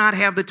they do not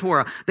have the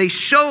Torah. They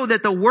show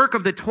that the work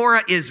of the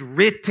Torah is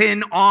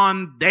written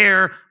on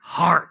their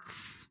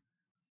hearts.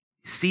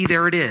 See,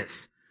 there it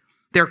is.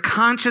 Their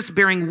conscience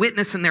bearing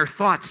witness and their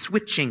thoughts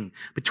switching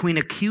between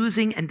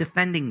accusing and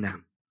defending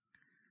them.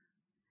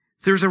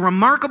 So there's a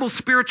remarkable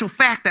spiritual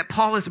fact that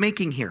Paul is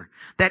making here,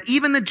 that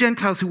even the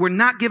Gentiles who were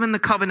not given the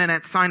covenant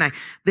at Sinai,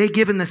 they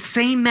given the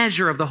same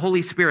measure of the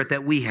Holy Spirit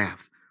that we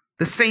have,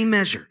 the same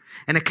measure,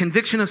 and a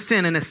conviction of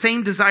sin and the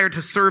same desire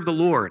to serve the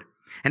Lord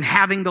and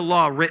having the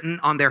law written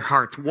on their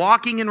hearts,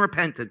 walking in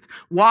repentance,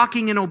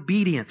 walking in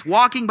obedience,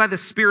 walking by the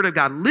Spirit of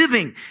God,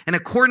 living in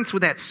accordance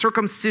with that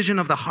circumcision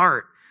of the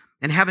heart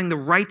and having the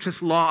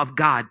righteous law of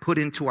God put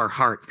into our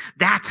hearts.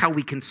 That's how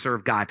we can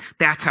serve God.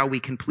 That's how we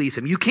can please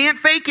him. You can't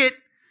fake it.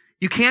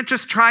 You can't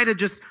just try to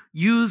just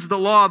use the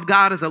law of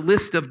God as a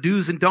list of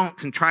do's and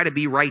don'ts and try to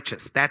be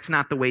righteous. That's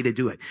not the way to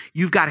do it.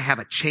 You've got to have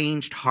a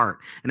changed heart.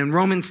 And in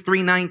Romans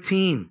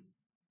 3:19,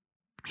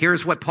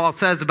 here's what Paul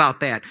says about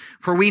that.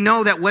 For we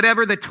know that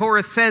whatever the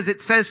Torah says, it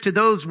says to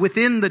those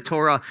within the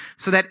Torah,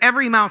 so that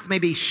every mouth may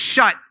be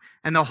shut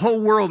and the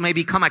whole world may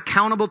become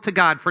accountable to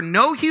God. For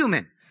no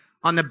human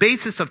on the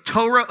basis of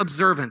Torah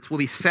observance will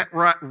be set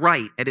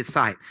right at his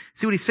sight.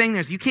 See what he's saying there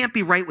is you can't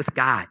be right with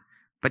God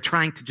by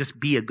trying to just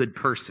be a good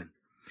person.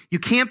 You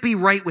can't be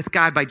right with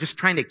God by just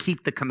trying to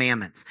keep the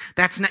commandments.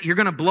 You're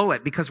going to blow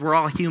it because we're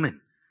all human.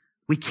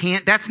 We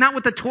can't, that's not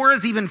what the Torah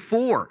is even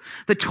for.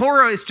 The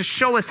Torah is to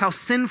show us how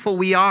sinful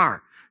we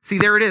are. See,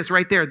 there it is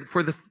right there.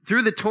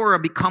 Through the Torah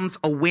becomes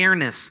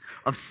awareness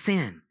of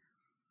sin.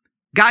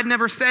 God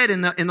never said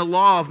in the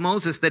law of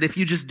Moses that if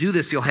you just do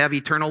this, you'll have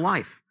eternal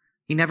life.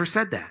 He never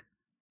said that.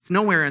 It's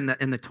nowhere in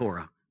the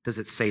Torah does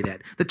it say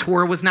that. The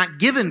Torah was not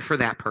given for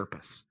that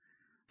purpose.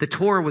 The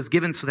Torah was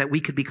given so that we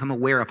could become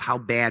aware of how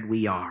bad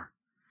we are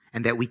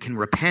and that we can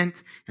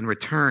repent and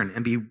return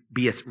and be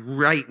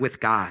right with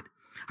God.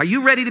 Are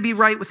you ready to be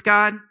right with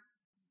God?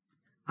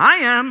 I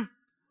am.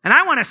 And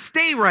I want to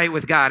stay right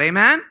with God.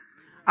 Amen.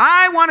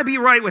 I want to be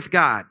right with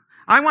God.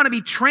 I want to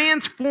be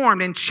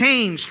transformed and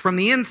changed from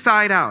the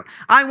inside out.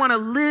 I want to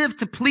live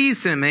to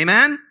please him.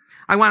 Amen.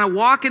 I want to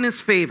walk in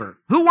his favor.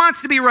 Who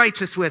wants to be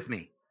righteous with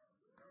me?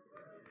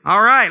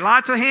 All right.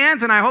 Lots of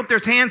hands. And I hope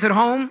there's hands at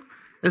home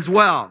as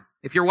well.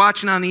 If you're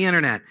watching on the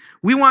internet,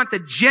 we want the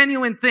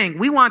genuine thing.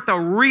 We want the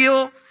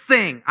real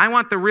thing. I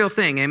want the real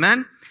thing.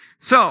 Amen.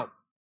 So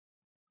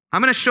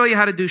I'm going to show you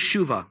how to do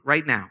Shuvah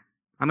right now.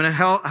 I'm going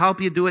to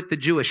help you do it the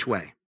Jewish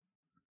way.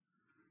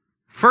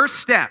 First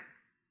step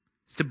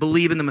is to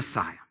believe in the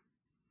Messiah.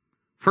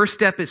 First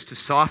step is to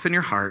soften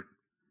your heart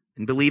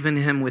and believe in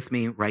him with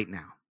me right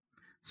now.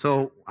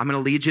 So I'm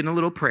going to lead you in a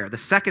little prayer. The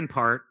second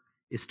part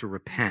is to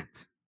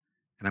repent.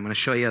 And I'm going to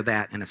show you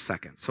that in a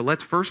second. So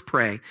let's first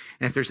pray.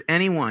 And if there's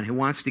anyone who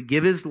wants to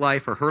give his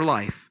life or her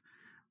life,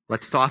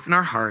 let's soften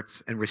our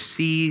hearts and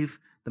receive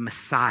the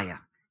Messiah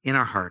in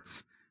our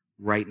hearts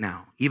right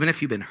now. Even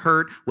if you've been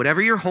hurt,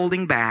 whatever you're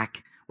holding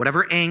back,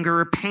 whatever anger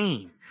or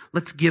pain,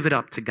 let's give it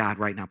up to God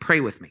right now. Pray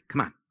with me.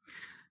 Come on.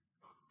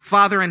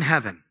 Father in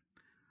heaven,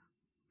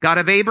 God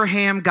of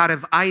Abraham, God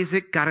of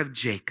Isaac, God of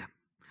Jacob,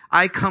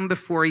 I come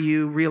before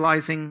you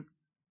realizing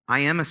I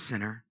am a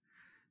sinner.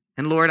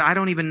 And Lord, I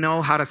don't even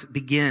know how to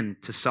begin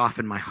to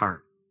soften my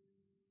heart.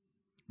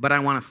 But I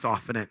want to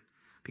soften it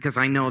because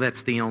I know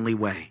that's the only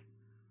way.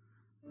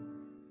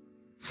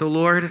 So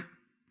Lord,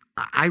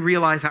 I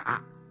realize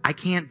I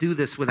can't do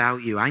this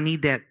without you. I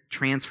need that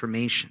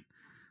transformation.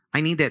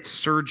 I need that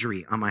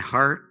surgery on my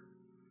heart.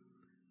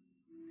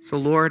 So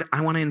Lord,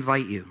 I want to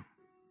invite you.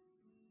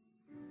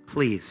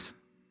 Please,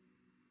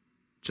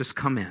 just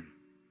come in.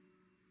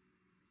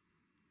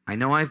 I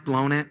know I've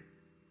blown it.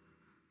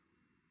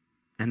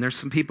 And there's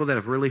some people that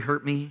have really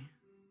hurt me.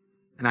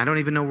 And I don't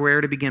even know where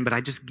to begin, but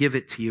I just give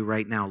it to you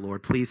right now,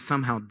 Lord. Please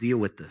somehow deal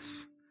with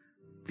this.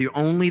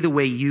 Only the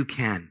way you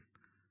can.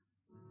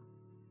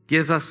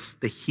 Give us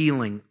the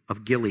healing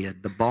of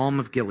Gilead, the balm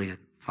of Gilead,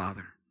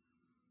 Father.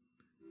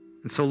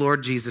 And so,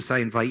 Lord Jesus, I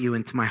invite you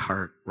into my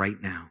heart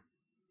right now.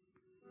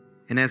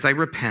 And as I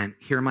repent,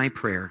 hear my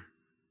prayer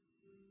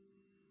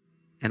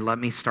and let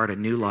me start a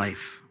new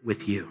life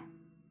with you.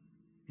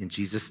 In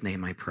Jesus'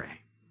 name I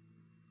pray.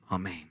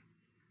 Amen.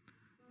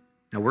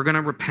 Now we're going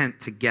to repent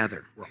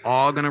together. We're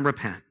all going to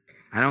repent.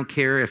 I don't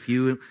care if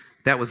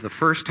that was the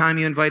first time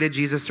you invited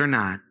Jesus or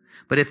not.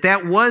 But if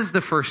that was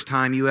the first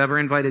time you ever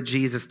invited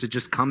Jesus to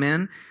just come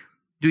in,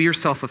 do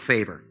yourself a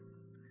favor.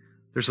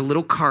 There's a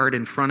little card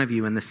in front of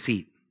you in the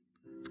seat.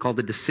 It's called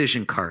a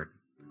decision card.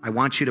 I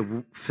want you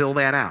to fill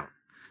that out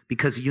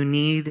because you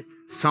need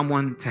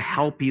someone to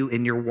help you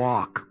in your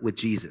walk with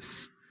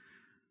Jesus.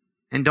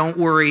 And don't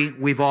worry,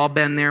 we've all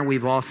been there.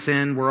 We've all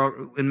sinned.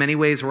 In many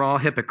ways, we're all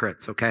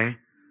hypocrites, okay?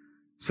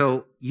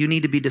 So you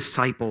need to be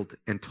discipled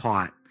and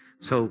taught.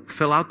 So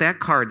fill out that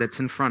card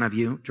that's in front of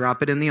you,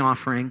 drop it in the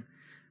offering,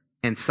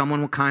 and someone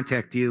will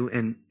contact you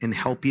and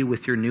help you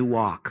with your new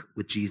walk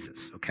with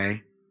Jesus,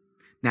 okay?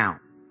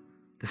 Now,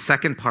 the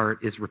second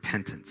part is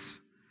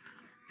repentance.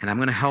 And I'm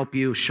going to help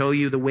you, show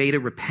you the way to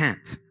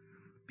repent.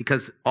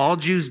 Because all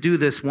Jews do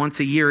this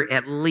once a year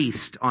at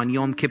least on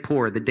Yom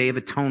Kippur, the Day of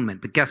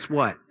Atonement. But guess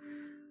what?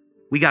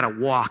 We got to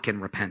walk in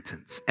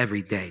repentance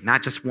every day,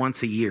 not just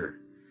once a year.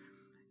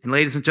 And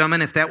ladies and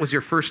gentlemen, if that was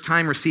your first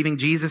time receiving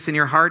Jesus in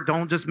your heart,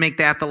 don't just make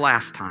that the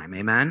last time.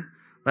 Amen?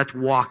 Let's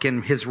walk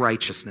in his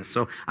righteousness.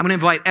 So I'm going to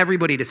invite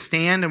everybody to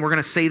stand, and we're going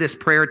to say this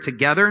prayer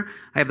together.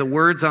 I have the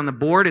words on the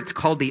board. It's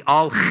called the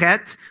Al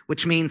Chet,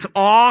 which means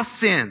all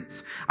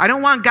sins. I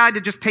don't want God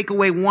to just take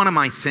away one of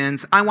my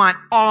sins. I want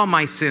all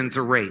my sins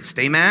erased.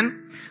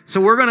 Amen? So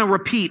we're going to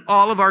repeat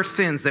all of our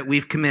sins that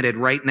we've committed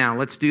right now.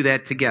 Let's do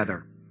that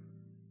together.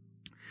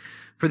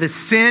 For the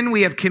sin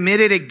we have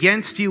committed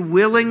against you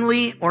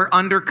willingly or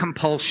under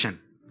compulsion.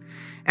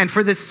 And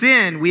for the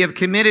sin we have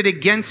committed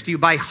against you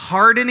by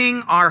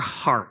hardening our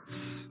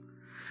hearts.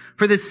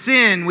 For the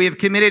sin we have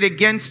committed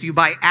against you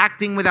by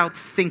acting without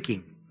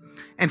thinking.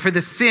 And for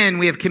the sin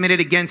we have committed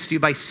against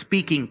you by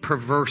speaking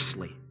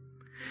perversely.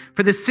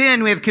 For the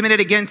sin we have committed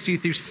against you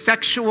through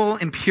sexual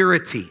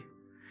impurity.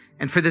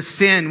 And for the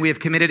sin we have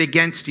committed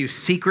against you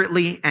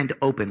secretly and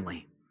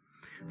openly.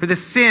 For the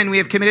sin we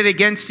have committed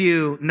against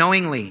you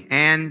knowingly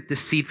and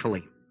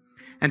deceitfully.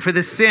 And for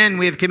the sin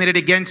we have committed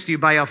against you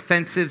by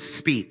offensive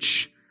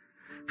speech.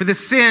 For the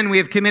sin we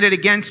have committed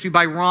against you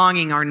by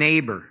wronging our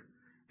neighbor.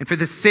 And for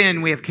the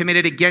sin we have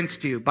committed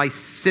against you by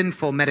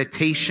sinful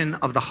meditation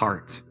of the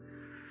heart.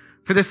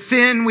 For the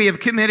sin we have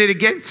committed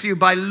against you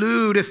by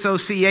lewd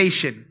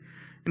association.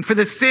 And for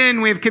the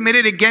sin we have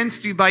committed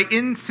against you by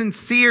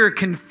insincere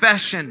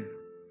confession.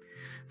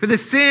 For the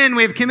sin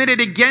we have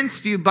committed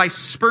against you by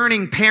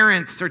spurning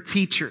parents or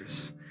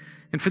teachers.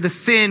 And for the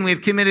sin we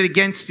have committed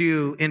against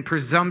you in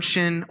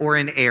presumption or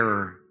in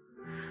error.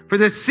 For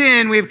the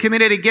sin we have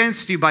committed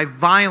against you by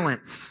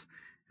violence.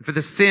 And for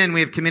the sin we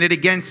have committed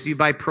against you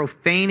by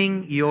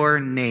profaning your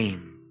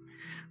name.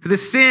 For the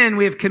sin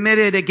we have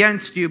committed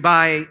against you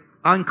by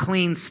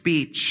unclean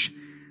speech.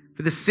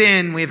 For the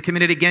sin we have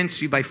committed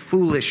against you by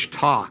foolish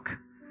talk.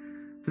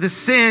 For the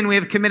sin we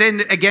have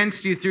committed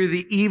against you through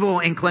the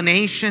evil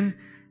inclination.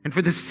 And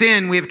for the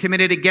sin we have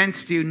committed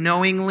against you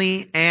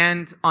knowingly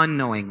and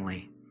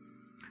unknowingly.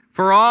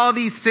 For all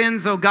these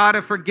sins, O God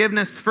of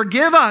forgiveness,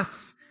 forgive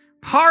us,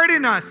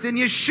 pardon us in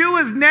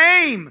Yeshua's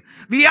name.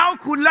 V'al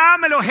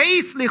kulam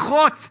Elohei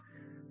slichot,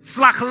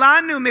 slach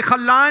lanu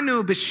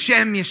michalanu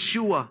b'shem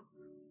Yeshua.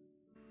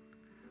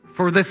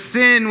 For the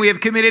sin we have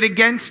committed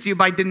against you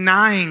by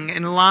denying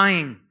and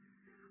lying.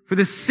 For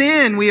the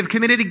sin we have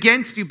committed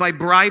against you by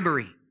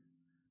bribery.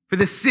 For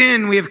the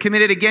sin we have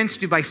committed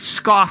against you by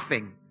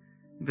scoffing.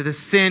 For the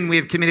sin we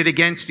have committed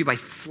against you by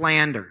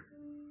slander.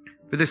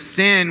 For the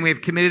sin we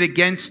have committed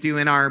against you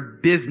in our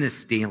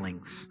business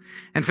dealings.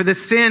 And for the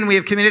sin we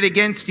have committed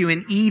against you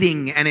in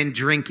eating and in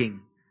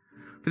drinking.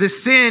 For the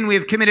sin we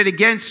have committed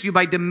against you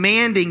by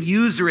demanding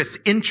usurious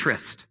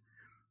interest.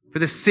 For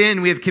the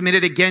sin we have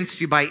committed against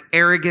you by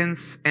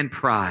arrogance and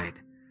pride.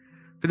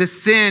 For the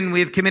sin we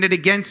have committed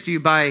against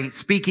you by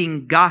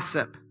speaking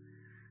gossip.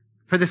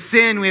 For the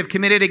sin we have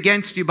committed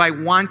against you by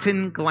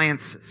wanton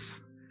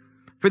glances.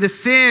 For the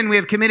sin we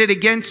have committed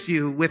against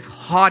you with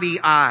haughty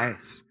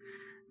eyes.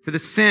 For the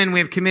sin we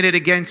have committed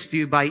against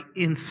you by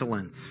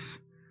insolence.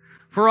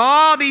 For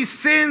all these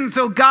sins,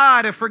 O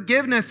God of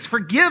forgiveness,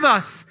 forgive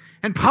us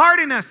and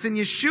pardon us in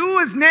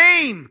Yeshua's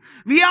name.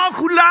 V'al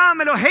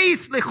kulam Elohei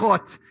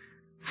slichot,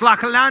 slach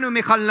lanu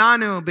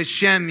michalanu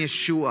b'shem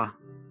Yeshua.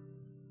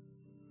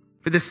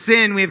 For the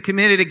sin we have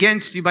committed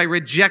against you by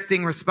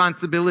rejecting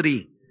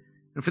responsibility.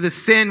 And for the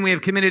sin we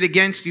have committed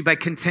against you by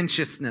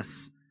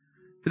contentiousness.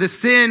 For the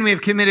sin we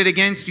have committed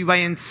against you by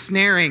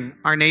ensnaring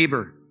our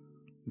neighbor.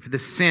 And for the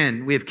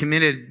sin we have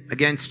committed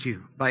against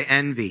you by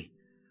envy.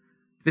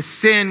 For the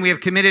sin we have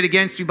committed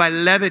against you by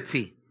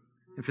levity.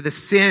 And for the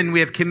sin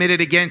we have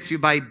committed against you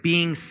by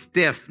being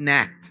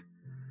stiff-necked.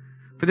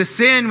 For the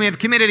sin we have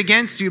committed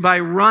against you by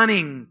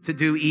running to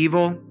do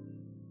evil.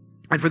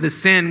 And for the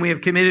sin we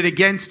have committed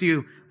against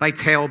you by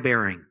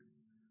tale-bearing.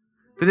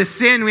 For the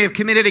sin we have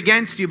committed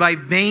against you by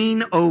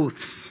vain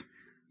oaths.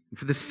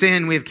 For the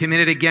sin we have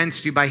committed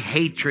against you by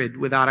hatred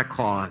without a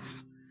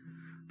cause.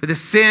 For the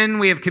sin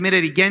we have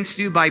committed against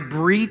you by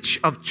breach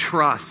of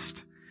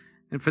trust.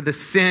 And for the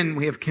sin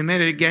we have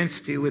committed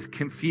against you with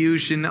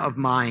confusion of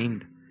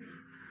mind.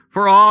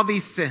 For all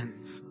these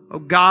sins, O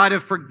God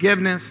of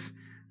forgiveness,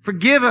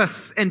 forgive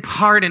us and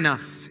pardon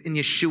us in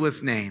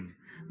Yeshua's name.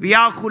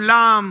 V'yal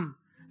chulam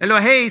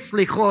Elohei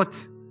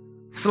slichot,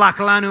 slach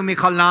lanu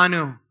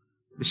michalanu,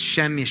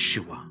 b'shem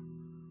Yeshua.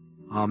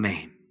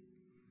 Amen.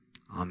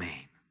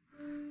 Amen.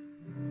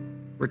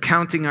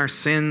 Recounting our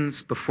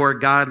sins before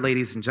God,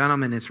 ladies and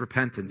gentlemen, is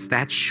repentance.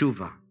 That's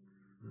shuva,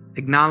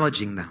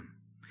 acknowledging them.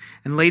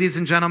 And ladies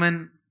and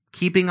gentlemen,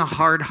 keeping a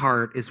hard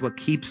heart is what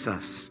keeps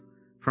us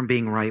from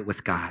being right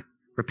with God.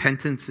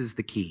 Repentance is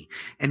the key.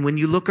 And when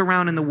you look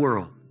around in the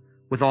world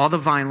with all the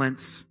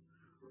violence,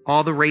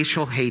 all the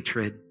racial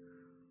hatred,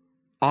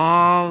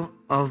 all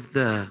of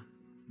the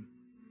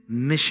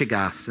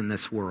mishigas in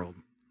this world,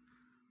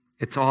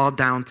 it's all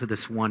down to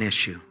this one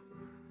issue.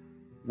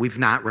 We've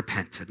not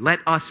repented. Let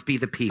us be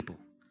the people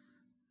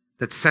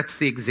that sets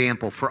the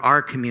example for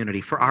our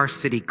community, for our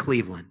city,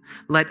 Cleveland.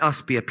 Let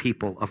us be a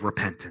people of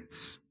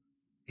repentance.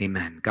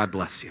 Amen. God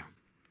bless you.